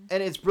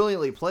 and it's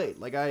brilliantly played.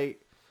 Like I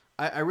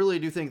really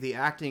do think the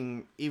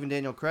acting, even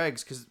Daniel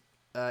Craig's, because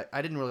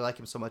I didn't really like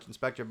him so much in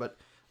Spectre, but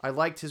I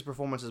liked his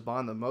performance as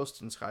Bond the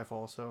most in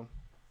Skyfall. So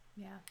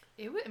yeah,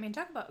 I mean,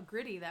 talk about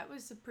gritty. That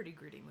was a pretty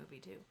gritty movie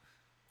too.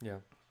 Yeah.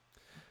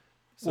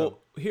 Well,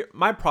 here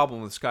my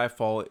problem with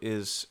Skyfall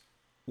is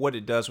what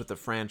it does with the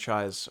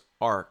franchise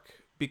arc,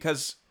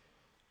 because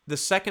the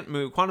second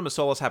movie, Quantum of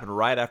Solace, happened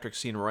right after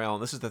Casino Royale,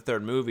 and this is the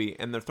third movie,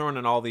 and they're throwing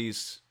in all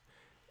these,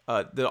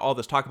 all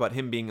this talk about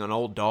him being an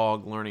old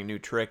dog learning new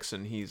tricks,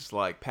 and he's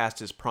like past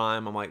his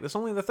prime. I'm like, this is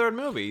only the third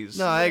movie.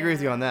 No, I agree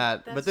with you on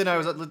that. that's But then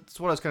true. that's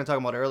what I was kind of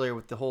talking about earlier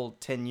with the whole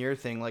 10-year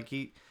thing. Like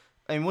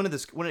when did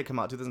it come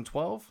out?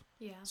 2012.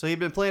 Yeah. So he'd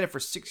been playing it for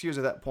 6 years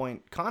at that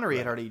point. Connery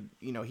had already,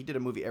 he did a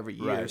movie every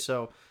year. Right.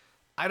 So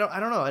I don't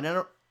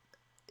know.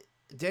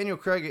 Daniel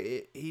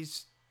Craig,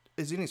 is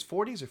he in his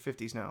 40s or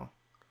 50s now?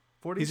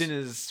 40s. He's in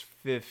his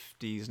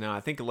 50s now.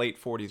 I think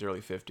late 40s, early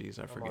 50s.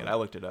 I forget. I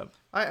looked it up.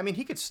 I mean,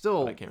 he could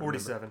still. I can't remember.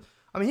 47.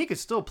 I mean, he could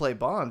still play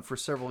Bond for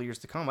several years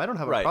to come. I don't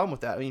have a Right. problem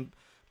with that. I mean,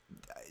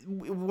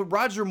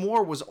 Roger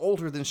Moore was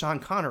older than Sean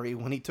Connery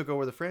when he took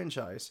over the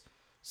franchise,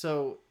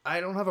 so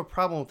I don't have a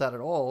problem with that at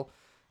all.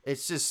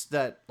 It's just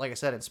that, like I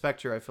said, in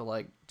Spectre, I feel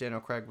like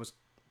Daniel Craig was.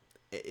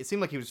 It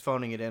seemed like he was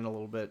phoning it in a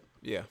little bit.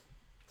 Yeah.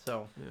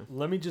 So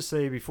Let me just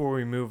say before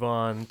we move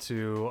on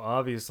to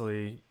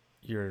obviously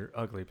your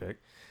ugly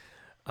pick,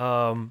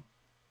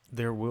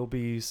 there will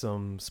be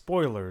some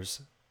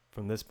spoilers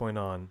from this point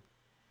on.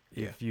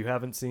 Yeah. If you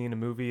haven't seen a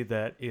movie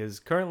that is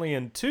currently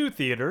in 2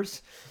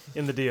 theaters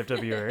in the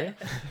DFW area,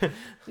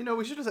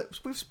 we should have.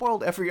 We've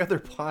spoiled every other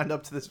Bond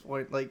up to this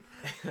point. Like,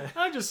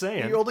 I'm just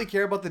saying. you only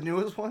care about the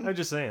newest one. I'm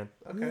just saying.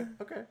 Okay.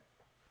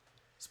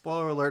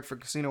 Spoiler alert for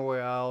Casino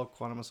Royale,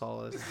 Quantum of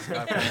Solace.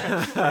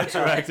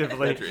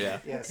 Retroactively. Yeah.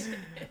 Yes.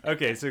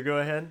 Okay, so go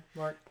ahead,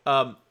 Mark.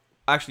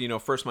 Actually,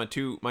 first my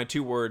two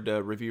word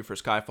review for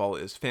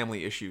Skyfall is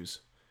family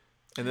issues,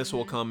 and this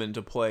will come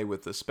into play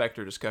with the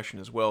Spectre discussion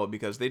as well,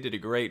 because they did a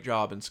great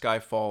job in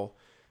Skyfall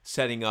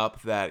setting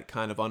up that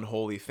kind of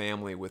unholy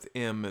family with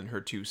M and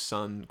her 2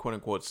 quote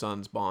unquote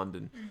sons, Bond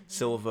and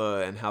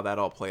Silva, and how that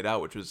all played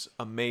out, which was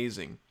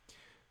amazing.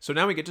 So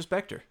now we get to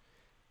Spectre.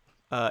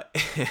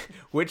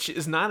 Which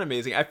is not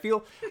amazing. I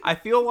feel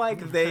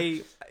like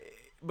they,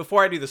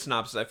 before I do the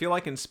synopsis, I feel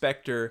like in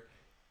Spectre,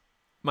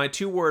 my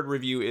 2-word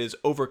review is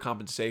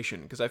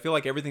overcompensation, because I feel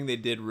like everything they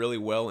did really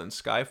well in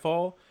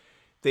Skyfall,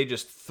 they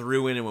just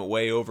threw in and went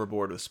way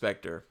overboard with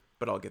Spectre,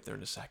 but I'll get there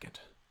in a second.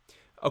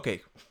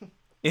 Okay.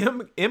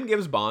 M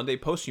gives Bond a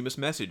posthumous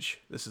message,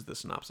 this is the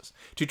synopsis,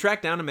 to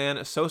track down a man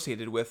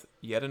associated with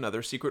yet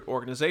another secret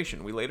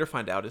organization we later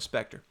find out is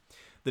Spectre.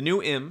 The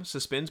new M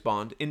suspends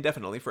Bond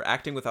indefinitely for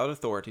acting without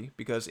authority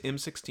because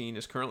M16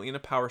 is currently in a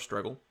power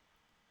struggle.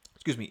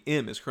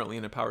 M is currently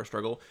in a power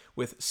struggle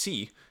with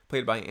C,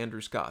 played by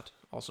Andrew Scott,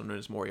 also known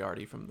as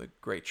Moriarty from the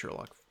great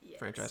Sherlock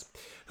franchise,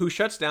 who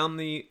shuts down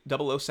the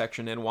 00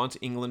 section and wants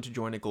England to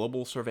join a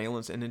global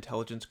surveillance and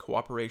intelligence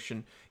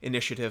cooperation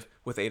initiative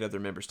with 8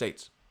 other member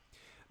states.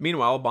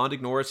 Meanwhile, Bond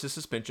ignores his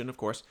suspension, of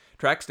course,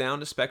 tracks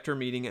down a Spectre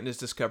meeting, and is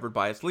discovered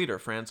by its leader,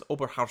 Franz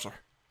Oberhauser,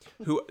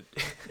 who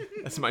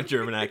that's my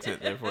German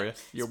accent there for you.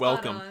 You're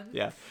Spot welcome. on.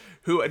 Yeah,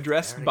 who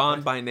addressed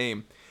Bond by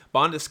name.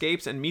 Bond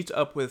escapes and meets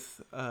up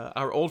with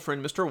our old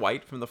friend Mr.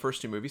 White from the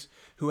first 2 movies,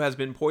 who has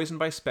been poisoned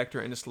by Spectre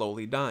and is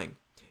slowly dying.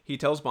 He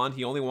tells Bond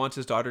he only wants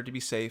his daughter to be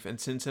safe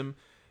and sends him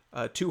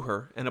to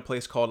her in a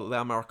place called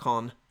La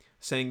Marconne,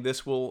 saying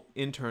this will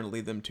in turn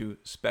lead them to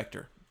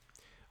Spectre.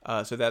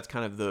 So that's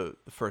kind of the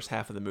first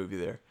half of the movie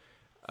there.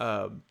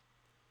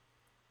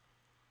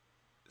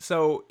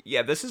 So,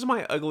 yeah, this is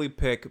my ugly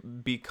pick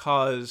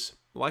because,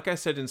 like I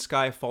said in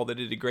Skyfall, they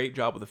did a great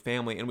job with the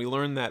family, and we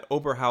learned that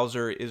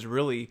Oberhauser is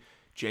really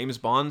James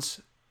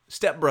Bond's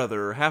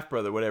stepbrother or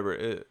half-brother,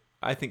 whatever.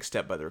 I think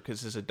stepbrother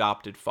because his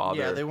adopted father.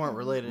 Yeah, they weren't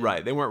related.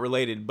 Right, they weren't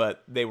related,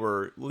 but they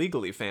were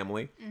legally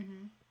family.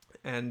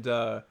 And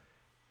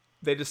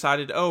they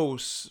decided,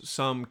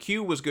 some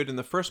Q was good in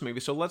the first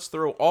movie, so let's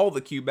throw all the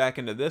Q back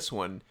into this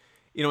one.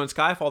 In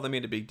Skyfall, they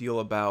made a big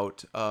deal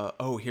about,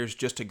 here's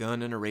just a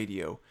gun and a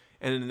radio.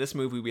 And in this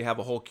movie, we have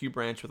a whole Q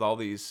branch with all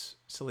these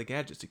silly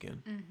gadgets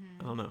again.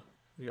 I don't know.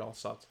 What are y'all's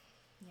thoughts?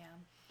 Yeah.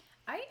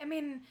 I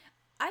mean,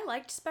 I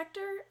liked Spectre,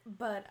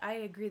 but I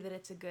agree that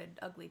it's a good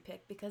ugly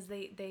pick because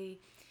they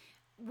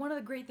one of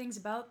the great things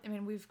about, I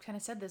mean, we've kind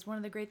of said this, one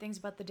of the great things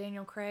about the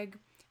Daniel Craig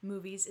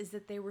movies is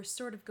that they were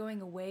sort of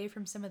going away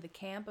from some of the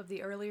camp of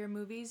the earlier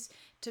movies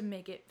to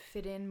make it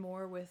fit in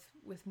more with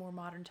more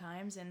modern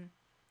times. And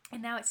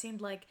now it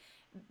seemed like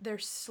they're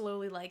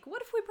slowly like,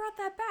 what if we brought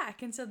that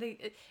back? And so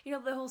they,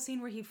 the whole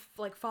scene where he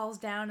like falls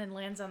down and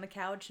lands on the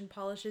couch and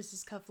polishes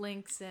his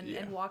cufflinks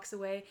and walks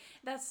away.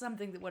 That's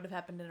something that would have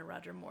happened in a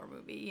Roger Moore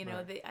movie.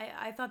 Right.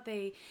 I thought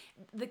the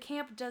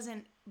camp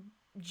doesn't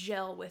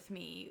gel with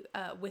me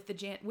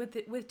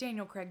with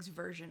Daniel Craig's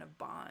version of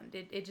Bond.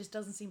 It just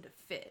doesn't seem to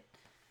fit.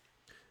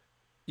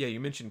 Yeah,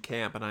 you mentioned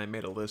camp, and I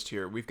made a list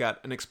here. We've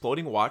got an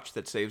exploding watch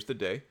that saves the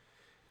day.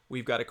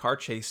 We've got a car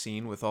chase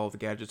scene with all the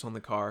gadgets on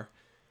the car.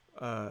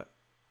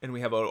 And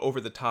we have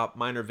over-the-top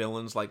minor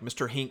villains like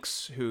Mr.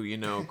 Hinks,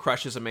 who,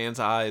 crushes a man's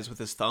eyes with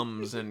his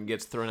thumbs and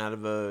gets thrown out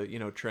of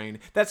a, train.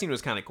 That scene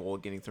was kind of cool,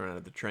 getting thrown out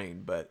of the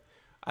train, but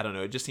I don't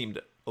know. It just seemed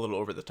a little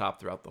over the top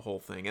throughout the whole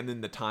thing. And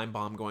then the time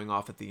bomb going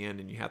off at the end,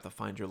 and you have to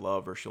find your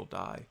love or she'll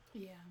die.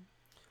 Yeah.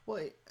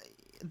 Well,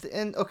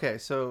 and okay,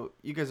 so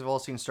you guys have all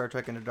seen Star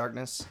Trek Into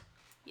Darkness?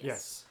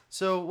 Yes.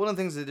 So one of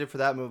the things they did for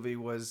that movie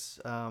was,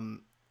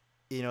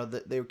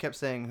 they kept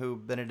saying who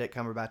Benedict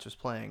Cumberbatch was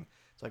playing.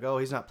 It's like, oh,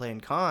 he's not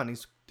playing Khan.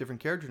 He's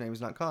different character name.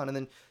 He's not Khan. And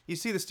then you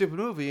see the stupid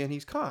movie and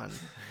he's Khan.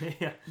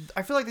 Yeah.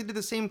 I feel like they did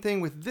the same thing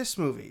with this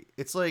movie.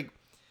 It's like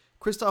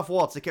Christoph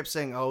Waltz. They kept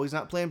saying, oh, he's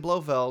not playing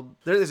Blofeld.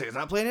 They say, he's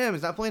not playing him.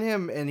 He's not playing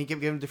him. And he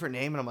kept giving him a different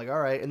name. And I'm like, all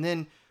right. And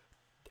then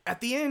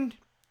at the end,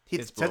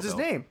 he says his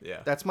name.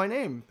 Yeah. That's my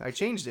name. I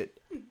changed it.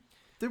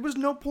 There was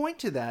no point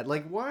to that.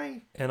 Like,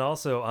 why? And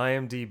also,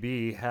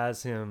 IMDb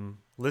has him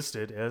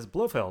listed as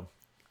Blofeld.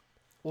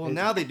 Well,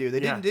 now they do. They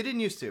didn't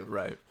used to.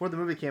 Right. Before the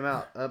movie came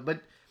out.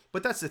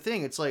 But that's the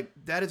thing. It's like,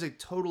 that is a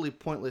totally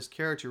pointless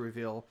character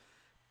reveal.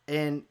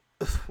 And,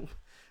 of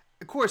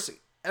course,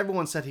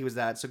 everyone said he was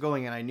that. So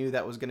going in, I knew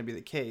that was going to be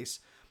the case.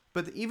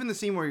 But even the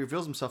scene where he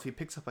reveals himself, he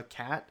picks up a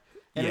cat.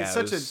 And it's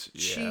such a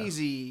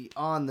cheesy,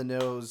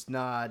 on-the-nose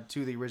nod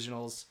to the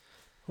originals.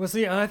 Well,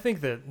 see, I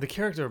think that the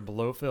character of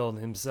Blofeld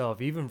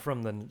himself, even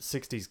from the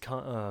 60s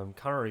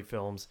Connery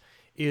films,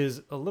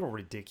 is a little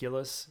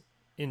ridiculous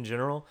in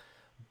general.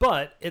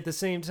 But at the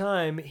same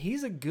time,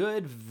 he's a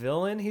good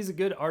villain. He's a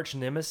good arch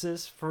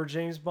nemesis for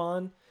James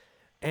Bond.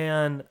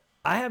 And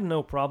I have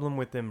no problem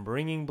with them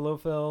bringing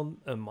Blofeld,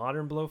 a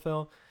modern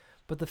Blofeld.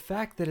 But the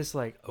fact that it's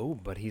like, oh,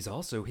 but he's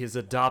also his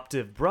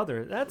adoptive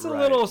brother, that's a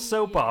little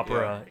soap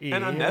opera. Yeah.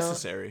 And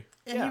unnecessary.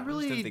 And he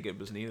really, I didn't think it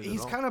was needed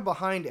he's at all. kind of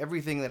behind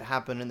everything that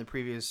happened in the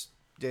previous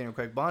Daniel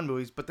Craig Bond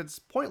movies, but that's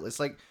pointless.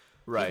 Like,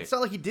 it's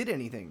not like he did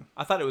anything.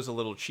 I thought it was a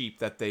little cheap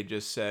that they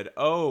just said,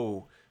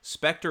 oh,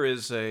 Spectre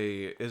is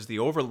the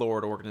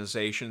Overlord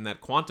organization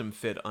that Quantum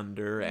fit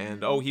under,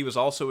 and he was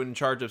also in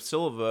charge of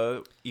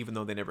Silva, even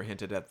though they never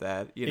hinted at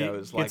that.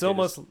 It's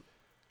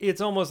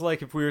almost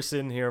like if we were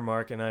sitting here,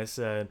 Mark, and I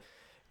said,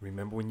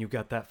 remember when you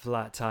got that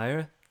flat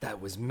tire? That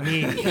was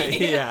me.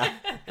 Yeah,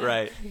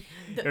 right.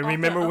 And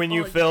remember when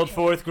you failed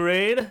 4th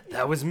grade?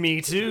 That was me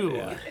too.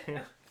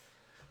 Yeah.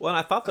 Well, and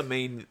I thought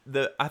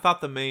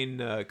the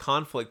main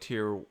conflict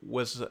here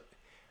was,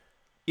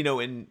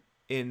 in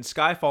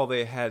Skyfall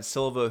they had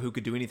Silva who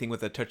could do anything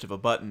with a touch of a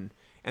button,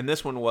 and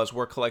this one was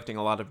we're collecting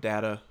a lot of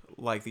data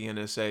like the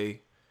NSA,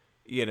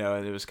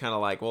 and it was kind of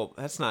like, well,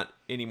 that's not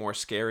any more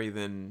scary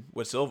than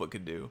what Silva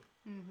could do.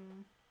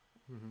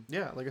 Mm-hmm. Mm-hmm.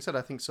 Yeah, like I said,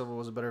 I think Silva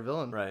was a better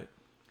villain. Right.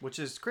 Which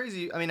is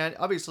crazy. I mean,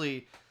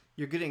 obviously,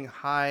 you're getting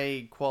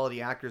high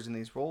quality actors in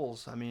these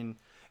roles. I mean,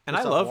 and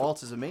Christoph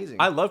Waltz is amazing.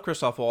 I love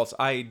Christoph Waltz.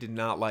 I did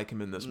not like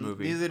him in this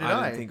movie. Neither did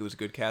I didn't think it was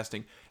good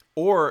casting.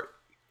 Or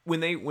when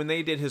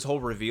they did his whole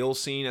reveal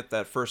scene at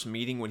that first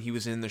meeting when he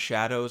was in the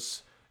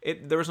shadows,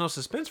 there was no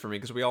suspense for me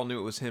because we all knew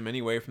it was him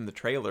anyway from the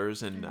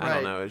trailers, and I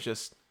don't know. It's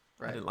just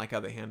I didn't like how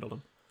they handled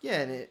him.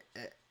 Yeah, and it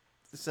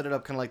set it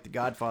up kind of like The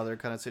Godfather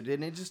kind of did,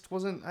 and it just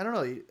wasn't. I don't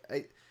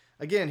know.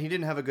 Again, he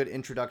didn't have a good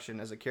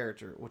introduction as a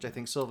character, which I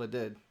think Silva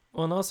did.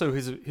 Well, and also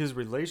his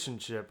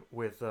relationship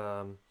with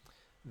the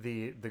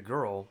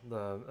girl,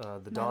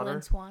 the daughter,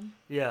 Madeline Swan.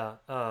 Yeah,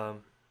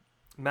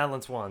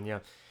 Madeline Swan. Yeah,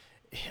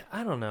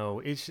 I don't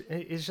know. It's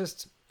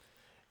just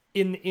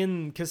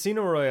in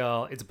Casino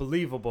Royale, it's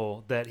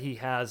believable that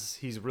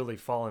he's really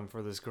fallen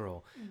for this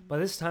girl. Mm-hmm. But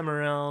this time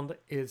around,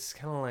 it's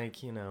kind of like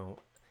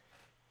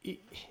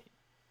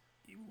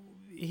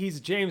he's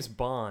James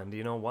Bond.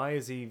 Why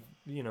is he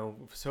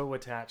so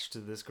attached to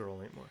this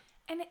girl anymore?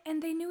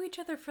 And they knew each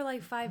other for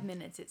like 5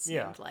 minutes, it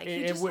seemed like.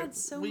 He just had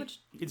so much...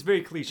 It's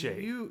very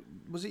cliche.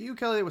 Was it you,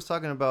 Kelly, that was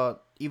talking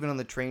about, even on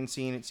the train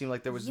scene, it seemed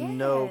like there was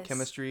no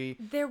chemistry?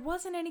 There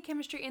wasn't any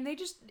chemistry, and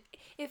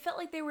it felt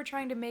like they were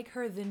trying to make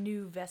her the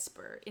new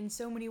Vesper in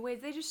so many ways.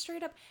 They just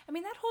straight up... I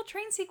mean, that whole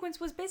train sequence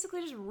was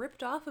basically just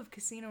ripped off of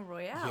Casino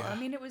Royale. Yeah. I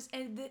mean, it was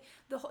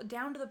the whole,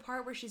 down to the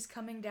part where she's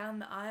coming down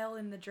the aisle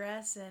in the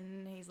dress,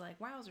 and he's like,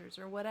 wowzers,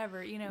 or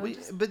whatever,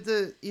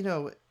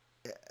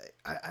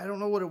 I don't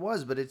know what it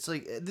was, but it's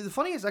like the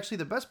funniest, actually,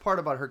 the best part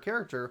about her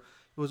character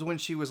was when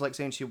she was like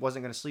saying she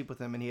wasn't going to sleep with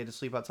him and he had to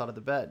sleep outside of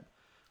the bed.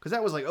 Because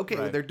that was like, okay,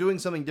 Right. they're doing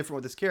something different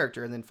with this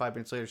character, and then 5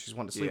 minutes later she's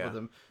wanting to sleep Yeah. with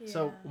him.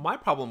 So Yeah. My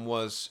problem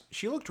was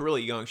she looked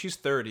really young. She's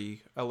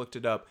 30. I looked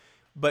it up,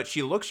 but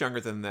she looks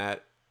younger than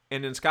that.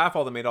 And in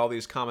Skyfall, they made all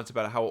these comments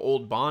about how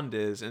old Bond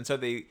is, and so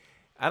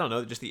I don't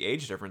know, just the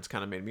age difference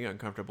kind of made me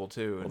uncomfortable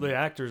too. Well, And, the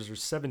actors are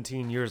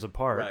 17 years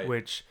apart, Right.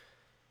 which,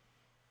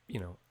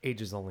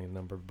 age is only a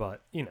number,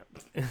 but,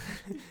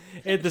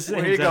 at the same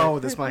where you time, going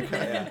with this, Mike?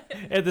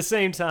 at the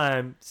same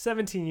time,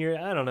 17 years,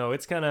 I don't know,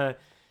 it's kind of,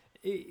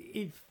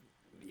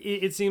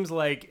 it seems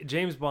like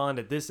James Bond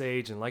at this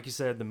age, and like you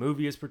said, the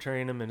movie is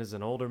portraying him and as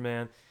an older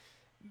man,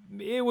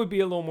 it would be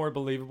a little more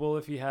believable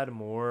if he had a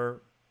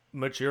more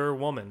mature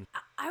woman.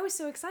 I was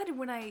so excited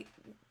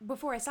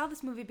before I saw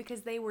this movie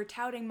because they were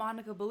touting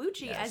Monica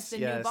Bellucci as the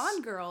yes. new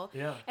Bond girl.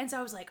 Yeah. And so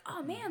I was like,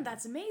 oh man,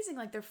 that's amazing.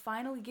 Like they're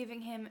finally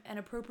giving him an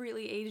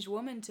appropriately aged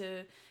woman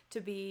to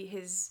be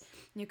his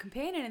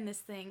companion in this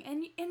thing.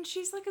 And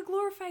she's like a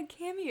glorified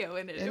cameo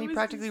in it. And It he was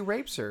practically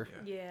rapes her.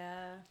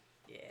 Yeah.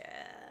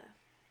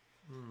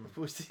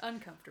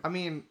 Uncomfortable. I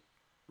mean,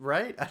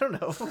 right? I don't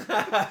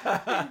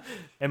know.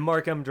 And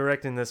Mark, I'm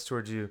directing this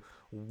towards you.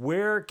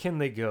 Where can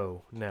they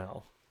go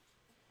now?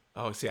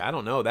 oh, see, I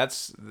don't know.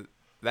 That's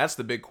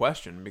the big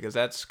question, because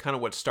that's kind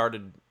of what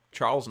started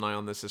Charles and I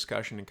on this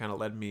discussion and kind of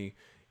led me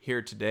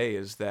here today.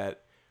 Is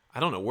that I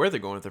don't know where they're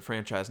going with the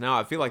franchise now.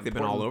 I feel like they've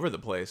been all over the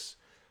place.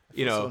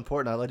 It's so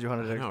important. I led you on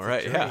a No,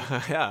 right?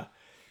 Yeah, yeah.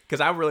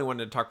 Because I really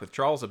wanted to talk with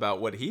Charles about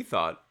what he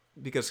thought.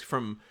 Because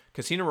from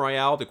Casino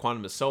Royale to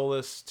Quantum of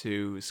Solace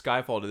to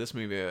Skyfall to this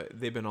movie,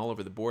 they've been all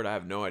over the board. I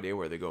have no idea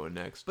where they're going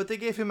next. But they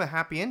gave him a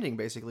happy ending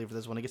basically for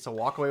this one. He gets to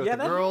walk away with Yeah,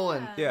 the that- girl,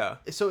 and Yeah.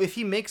 so if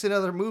he makes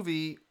another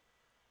movie,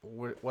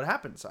 what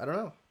happens? I don't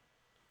know.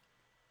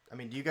 I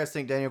mean, do you guys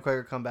think Daniel Craig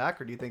will come back,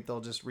 or do you think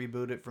they'll just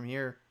reboot it from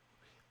here?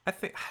 I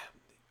think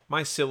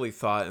my silly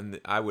thought,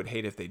 and I would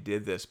hate if they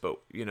did this, but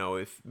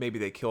if maybe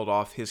they killed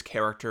off his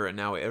character and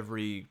now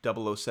every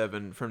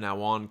 007 from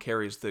now on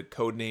carries the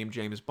code name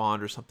James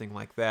Bond or something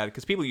like that,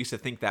 because people used to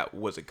think that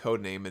was a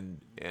code name,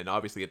 and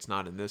obviously it's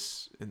not in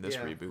this Yeah.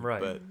 reboot. Right.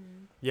 But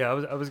Yeah,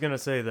 I was gonna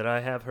say that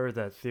I have heard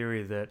that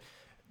theory that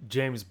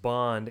James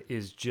Bond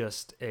is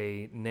just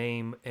a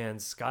name, and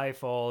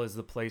Skyfall is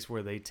the place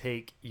where they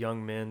take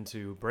young men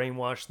to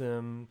brainwash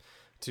them,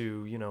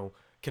 to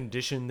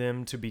condition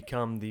them to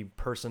become the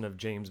person of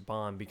James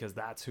Bond, because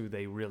that's who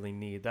they really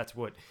need. That's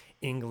what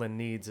England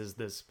needs, is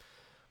this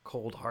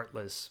cold,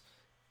 heartless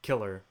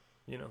killer.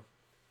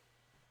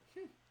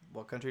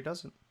 What country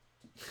doesn't?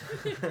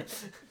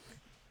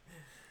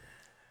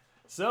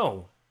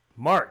 So,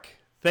 Mark,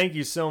 thank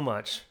you so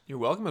much you're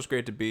welcome. It was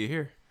great to be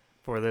here.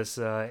 for this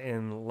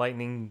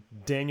enlightening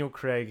Daniel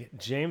Craig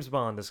James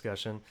Bond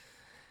discussion.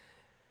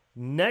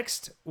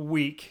 Next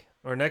week,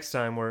 or next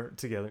time we're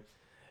together,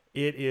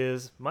 it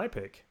is my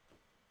pick.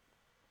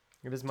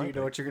 It is my Do you know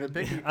pick. what you're gonna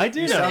pick? I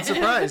do You know. sound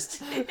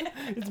surprised.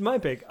 It's my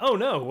pick. Oh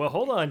no! Well,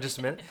 hold on just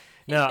a minute.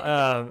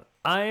 Now,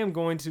 I am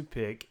going to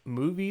pick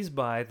movies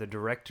by the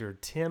director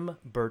Tim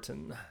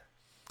Burton.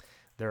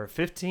 There are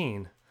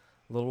 15,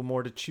 a little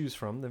more to choose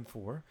from than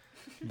 4,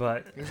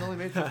 but He's only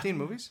made 15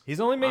 movies. he's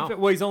only made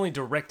Wow. he's only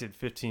directed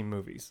 15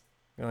 movies.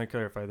 I want to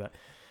clarify that.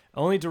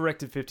 Only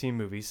directed 15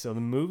 movies. So the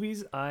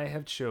movies I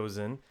have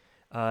chosen,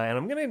 and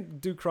I'm going to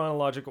do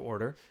chronological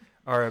order,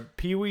 are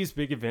Pee-wee's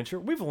Big Adventure.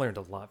 We've learned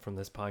a lot from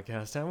this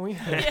podcast, haven't we?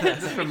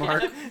 From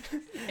Mark.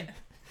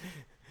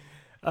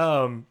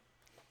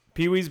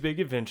 Pee-wee's Big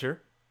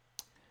Adventure.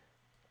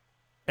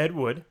 Ed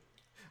Wood.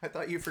 I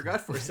thought you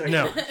forgot for a second.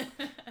 No.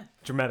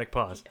 Dramatic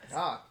pause.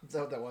 Ah, is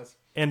that what that was?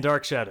 And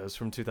Dark Shadows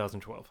from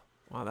 2012.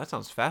 Wow, that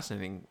sounds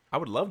fascinating. I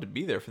would love to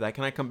be there for that.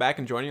 Can I come back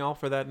and join you all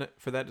for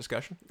that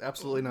discussion?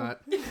 Absolutely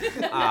not.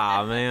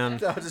 Ah, man.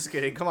 No, just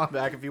kidding. Come on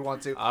back if you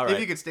want to. All If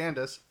right. you could stand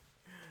us.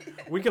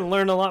 We can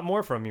learn a lot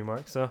more from you,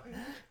 Mark. So,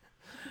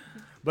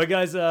 but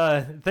guys,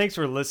 thanks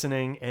for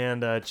listening,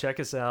 and check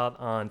us out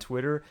on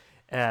Twitter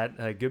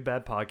at Good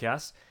Bad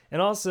Podcast,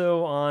 and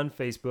also on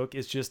Facebook.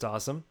 It's Just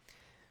Awesome,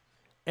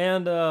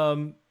 and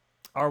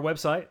our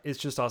website is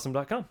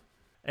justawesome.com.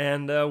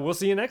 And we'll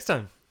see you next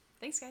time.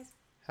 Thanks, guys.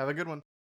 Have a good one.